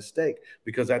wasn't a mistake,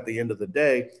 because at the end of the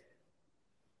day,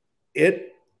 if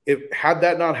had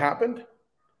that not happened,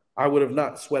 I would have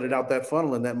not sweated out that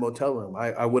funnel in that motel room.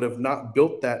 I would have not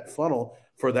built that funnel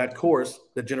for that course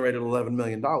that generated $11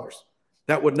 million.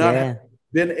 That would not have Yeah.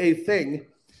 been a thing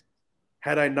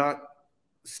had I not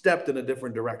stepped in a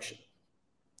different direction.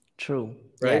 True.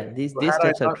 Right. Yeah. These So these had I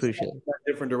steps are not stepped crucial. in that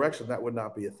different direction, that would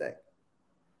not be a thing.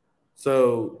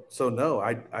 So no,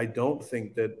 I don't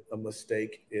think that a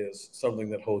mistake is something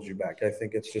that holds you back. I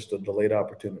think it's just a delayed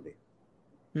opportunity.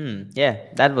 Yeah,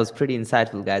 that was pretty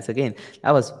insightful, guys. Again,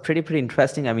 that was pretty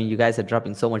interesting. I mean, you guys are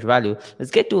dropping so much value. Let's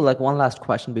get to like one last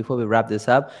question before we wrap this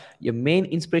up. Your main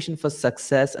inspiration for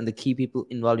success and the key people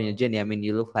involved in your journey. I mean,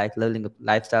 you look like leveling up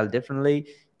lifestyle differently.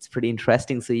 It's pretty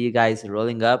interesting. So you guys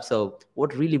rolling up. So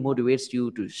what really motivates you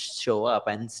to show up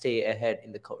and stay ahead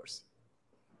in the course?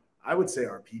 I would say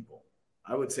our people.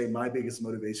 I would say my biggest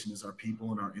motivation is our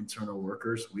people and our internal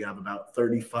workers. We have about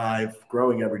 35,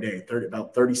 growing every day,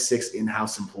 about 36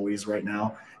 in-house employees right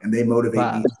now, and they motivate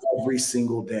me Wow. every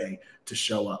single day to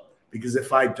show up. Because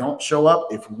if I don't show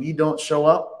up, if we don't show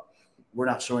up, we're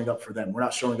not showing up for them. We're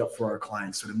not showing up for our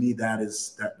clients. So to me, that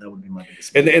would be my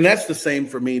biggest And motivation. that's the same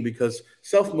for me, because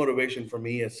self-motivation for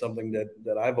me is something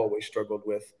that I've always struggled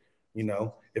with.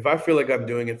 If I feel like I'm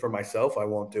doing it for myself, I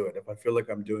won't do it. If I feel like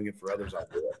I'm doing it for others, I'll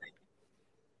do it.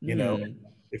 Hmm.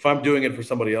 If I'm doing it for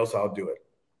somebody else, I'll do it,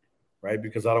 right?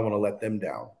 Because I don't want to let them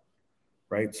down,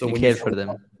 right? So You when you care for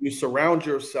them. surround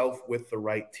yourself with the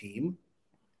right team,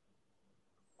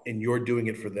 and you're doing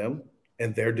it for them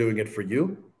and they're doing it for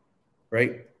you,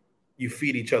 right? You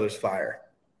feed each other's fire.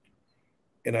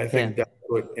 And I Yeah. think that's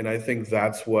And I think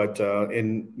that's what,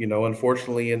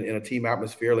 unfortunately in a team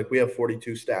atmosphere, like we have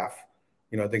 42 staff,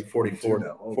 I think 44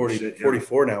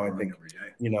 now, I think,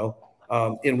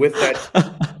 and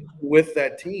with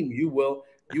that team, you will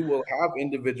have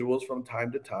individuals from time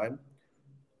to time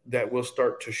that will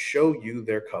start to show you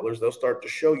their colors. They'll start to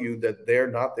show you that they're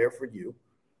not there for you,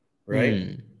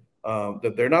 right?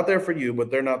 That they're not there for you,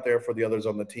 but they're not there for the others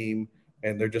on the team,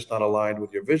 and they're just not aligned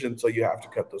with your vision. So you have to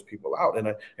cut those people out.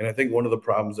 And I think one of the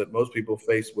problems that most people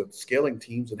face with scaling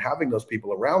teams and having those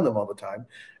people around them all the time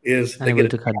is they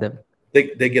get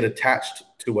attached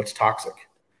to what's toxic.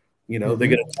 They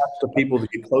get attached to people, they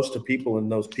get close to people,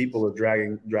 and those people are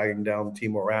dragging down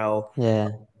team morale,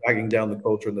 dragging down the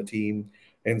culture and the team.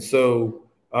 And so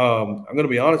I'm going to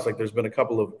be honest, like there's been a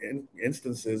couple of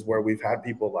instances where we've had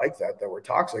people like that were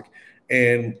toxic,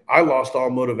 and I lost all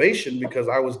motivation because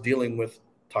I was dealing with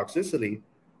toxicity,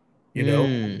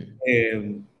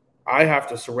 and I have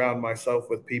to surround myself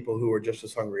with people who are just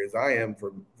as hungry as I am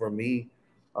for me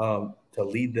to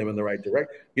lead them in the right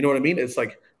direction. You know what I mean? It's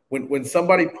like when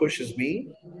somebody pushes me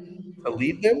to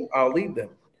lead them, I'll lead them,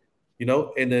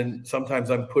 and then sometimes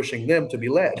I'm pushing them to be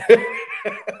led.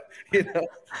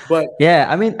 But yeah,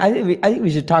 I mean, I think we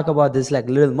should talk about this like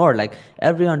a little more. Like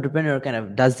every entrepreneur kind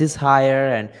of does this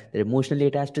hire, and they're emotionally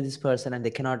attached to this person, and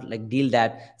they cannot like deal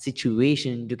that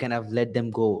situation to kind of let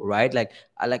them go, right? Like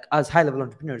us high level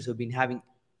entrepreneurs who've been having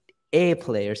A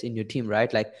players in your team,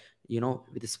 right? Like,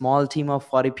 with a small team of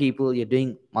 40 people, you're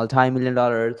doing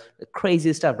multi-million-dollar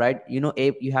crazy stuff, right? You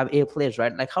have A players,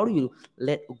 right? Like, how do you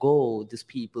let go these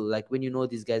people? Like, when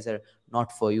these guys are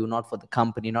not for you, not for the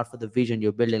company, not for the vision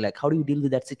you're building, like, how do you deal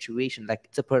with that situation? Like,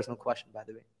 it's a personal question, by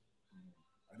the way.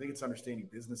 I think it's understanding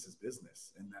business is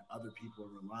business, and that other people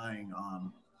are relying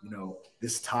on,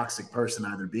 this toxic person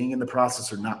either being in the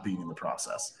process or not being in the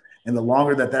process. And the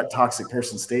longer that toxic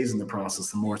person stays in the process,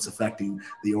 the more it's affecting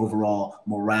the overall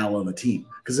morale of the team.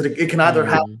 Because it can either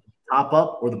happen top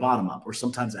up or the bottom up, or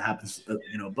sometimes it happens,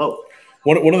 both.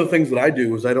 One of the things that I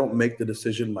do is I don't make the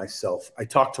decision myself. I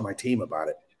talk to my team about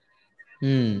it.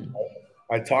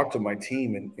 I talk to my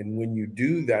team, and when you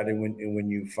do that, and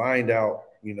when you find out,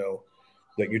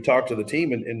 that you talk to the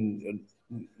team, and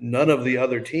none of the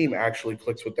other team actually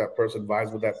clicks with that person,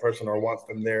 vibes with that person, or wants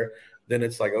them there, then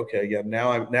it's like, okay, yeah,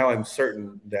 now I'm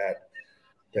certain that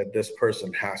this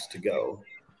person has to go,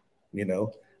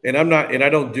 and I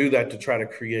don't do that to try to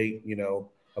create,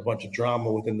 a bunch of drama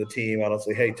within the team. I don't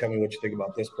say, hey, tell me what you think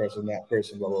about this person, that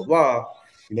person, blah, blah, blah.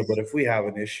 But if we have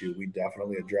an issue, we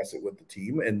definitely address it with the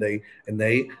team, and they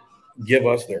give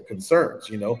us their concerns.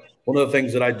 One of the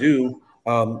things that I do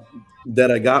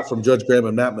that I got from Judge Graham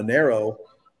and Matt Monero,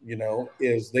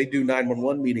 is they do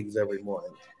 911 meetings every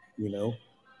morning.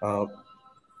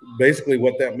 Basically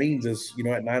what that means is,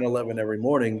 at 9/11 every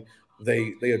morning,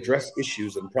 they address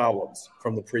issues and problems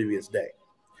from the previous day.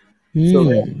 So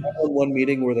they have one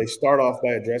meeting where they start off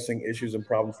by addressing issues and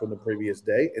problems from the previous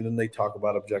day, and then they talk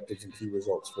about objectives and key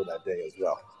results for that day as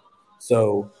well.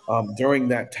 So during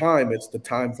that time, it's the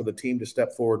time for the team to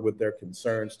step forward with their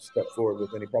concerns, to step forward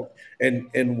with any problem,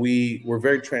 and we're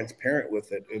very transparent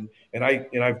with it, and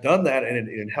I've done that, and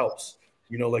it helps.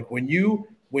 Like when you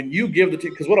give the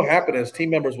team, because what'll happen is team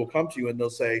members will come to you and they'll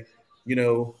say,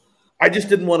 I just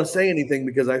didn't want to say anything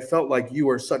because I felt like you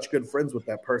were such good friends with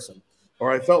that person,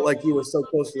 or I felt like you were so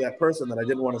close to that person that I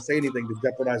didn't want to say anything to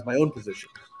jeopardize my own position.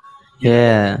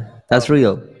 That's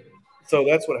real. So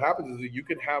that's what happens is that you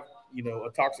can have, a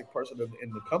toxic person in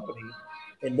the company,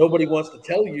 and nobody wants to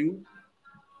tell you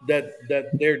that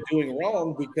they're doing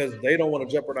wrong because they don't want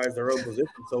to jeopardize their own position.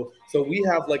 So we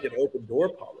have like an open door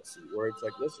policy where it's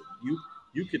like, listen,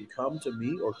 you can come to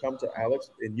me or come to Alex,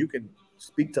 and you can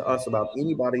speak to us about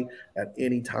anybody at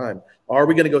any time. Are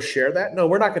we going to go share that? No,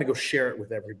 we're not going to go share it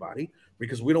with everybody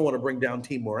because we don't want to bring down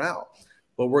team morale,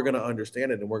 but we're going to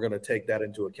understand it, and we're going to take that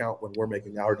into account when we're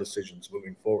making our decisions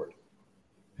moving forward.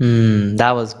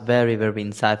 That was very, very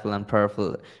insightful and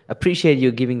powerful. Appreciate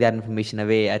you giving that information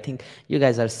away. I think you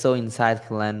guys are so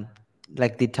insightful, and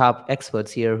like the top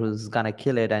experts here who's gonna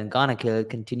kill it and gonna kill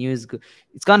it continues.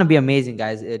 It's gonna be amazing,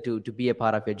 guys, to be a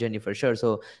part of your journey for sure.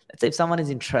 So let's say if someone is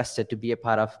interested to be a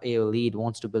part of AO Lead,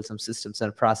 wants to build some systems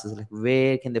and process, like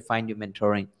where can they find you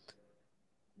mentoring?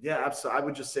 Yeah, absolutely. I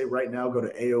would just say right now, go to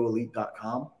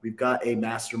aoelite.com. We've got a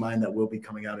mastermind that will be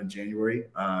coming out in January.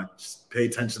 Just pay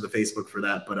attention to the Facebook for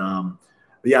that. But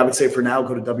yeah, I would say for now,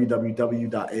 go to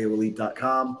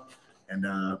www.aoelite.com and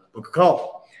book a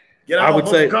call. Get out.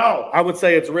 I would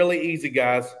say it's really easy,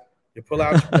 guys. You pull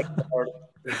out your card,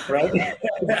 right?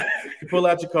 You pull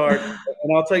out your card,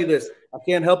 and I'll tell you this: I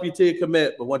can't help you till you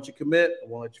commit, but once you commit, I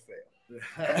won't let you fail.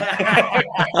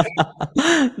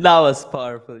 That was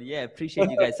powerful. Yeah, appreciate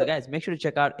you guys. So, guys, make sure to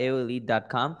check out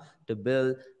aoelite.com to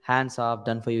build hands off,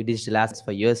 done for you digital assets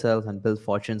for yourself and build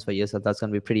fortunes for yourself. That's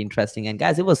going to be pretty interesting. And,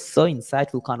 guys, it was so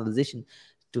insightful conversation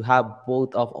to have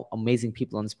both of amazing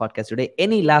people on this podcast today.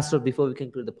 Any last word before we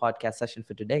conclude the podcast session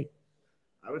for today?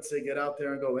 I would say get out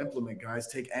there and go implement, guys.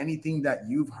 Take anything that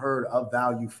you've heard of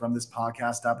value from this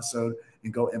podcast episode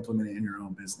and go implement it in your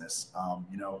own business.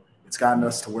 It's gotten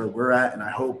us to where we're at, and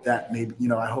I hope that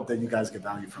I hope that you guys get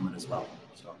value from it as well.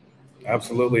 So,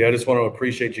 absolutely. I just want to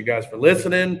appreciate you guys for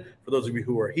listening. For those of you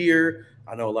who are here,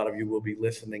 I know a lot of you will be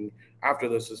listening after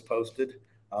this is posted.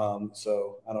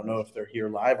 So I don't know if they're here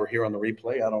live or here on the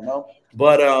replay. I don't know,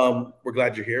 but we're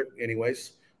glad you're here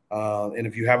anyways. And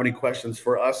if you have any questions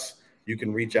for us, you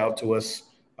can reach out to us.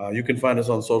 You can find us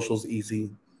on socials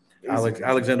easy.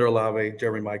 Alexander Olave,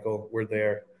 Jeremy Michael, we're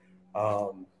there.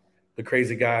 The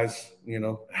crazy guys,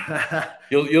 you'll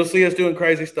see us doing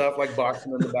crazy stuff like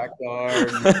boxing in the backyard,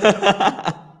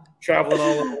 traveling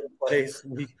all over the place.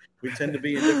 We tend to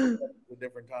be in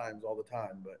different times all the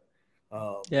time, but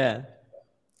yeah.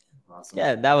 awesome.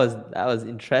 Yeah, that was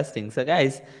interesting. So,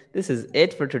 guys, this is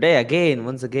it for today.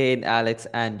 Once again, Alex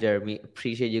and Jeremy,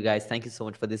 appreciate you guys. Thank you so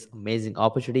much for this amazing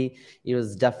opportunity. It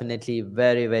was definitely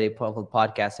very, very powerful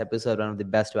podcast episode. One of the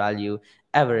best value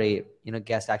ever a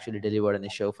guest actually delivered on the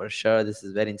show for sure. This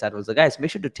is very insightful. So, guys,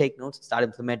 make sure to take notes, start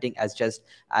implementing as just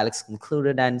Alex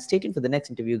concluded, and stay tuned for the next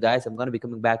interview, guys. I'm going to be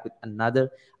coming back with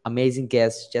another amazing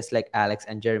guest, just like Alex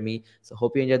and Jeremy. So,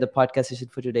 hope you enjoyed the podcast session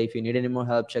for today. If you need any more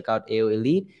help, check out AO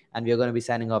Elite. And we are going to be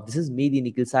signing off. This is me, the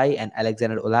Nikhil Sai, and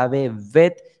Alexander Olave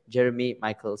with Jeremy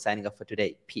Michael signing off for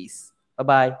today. Peace.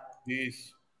 Bye-bye.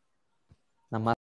 peace. Namaste.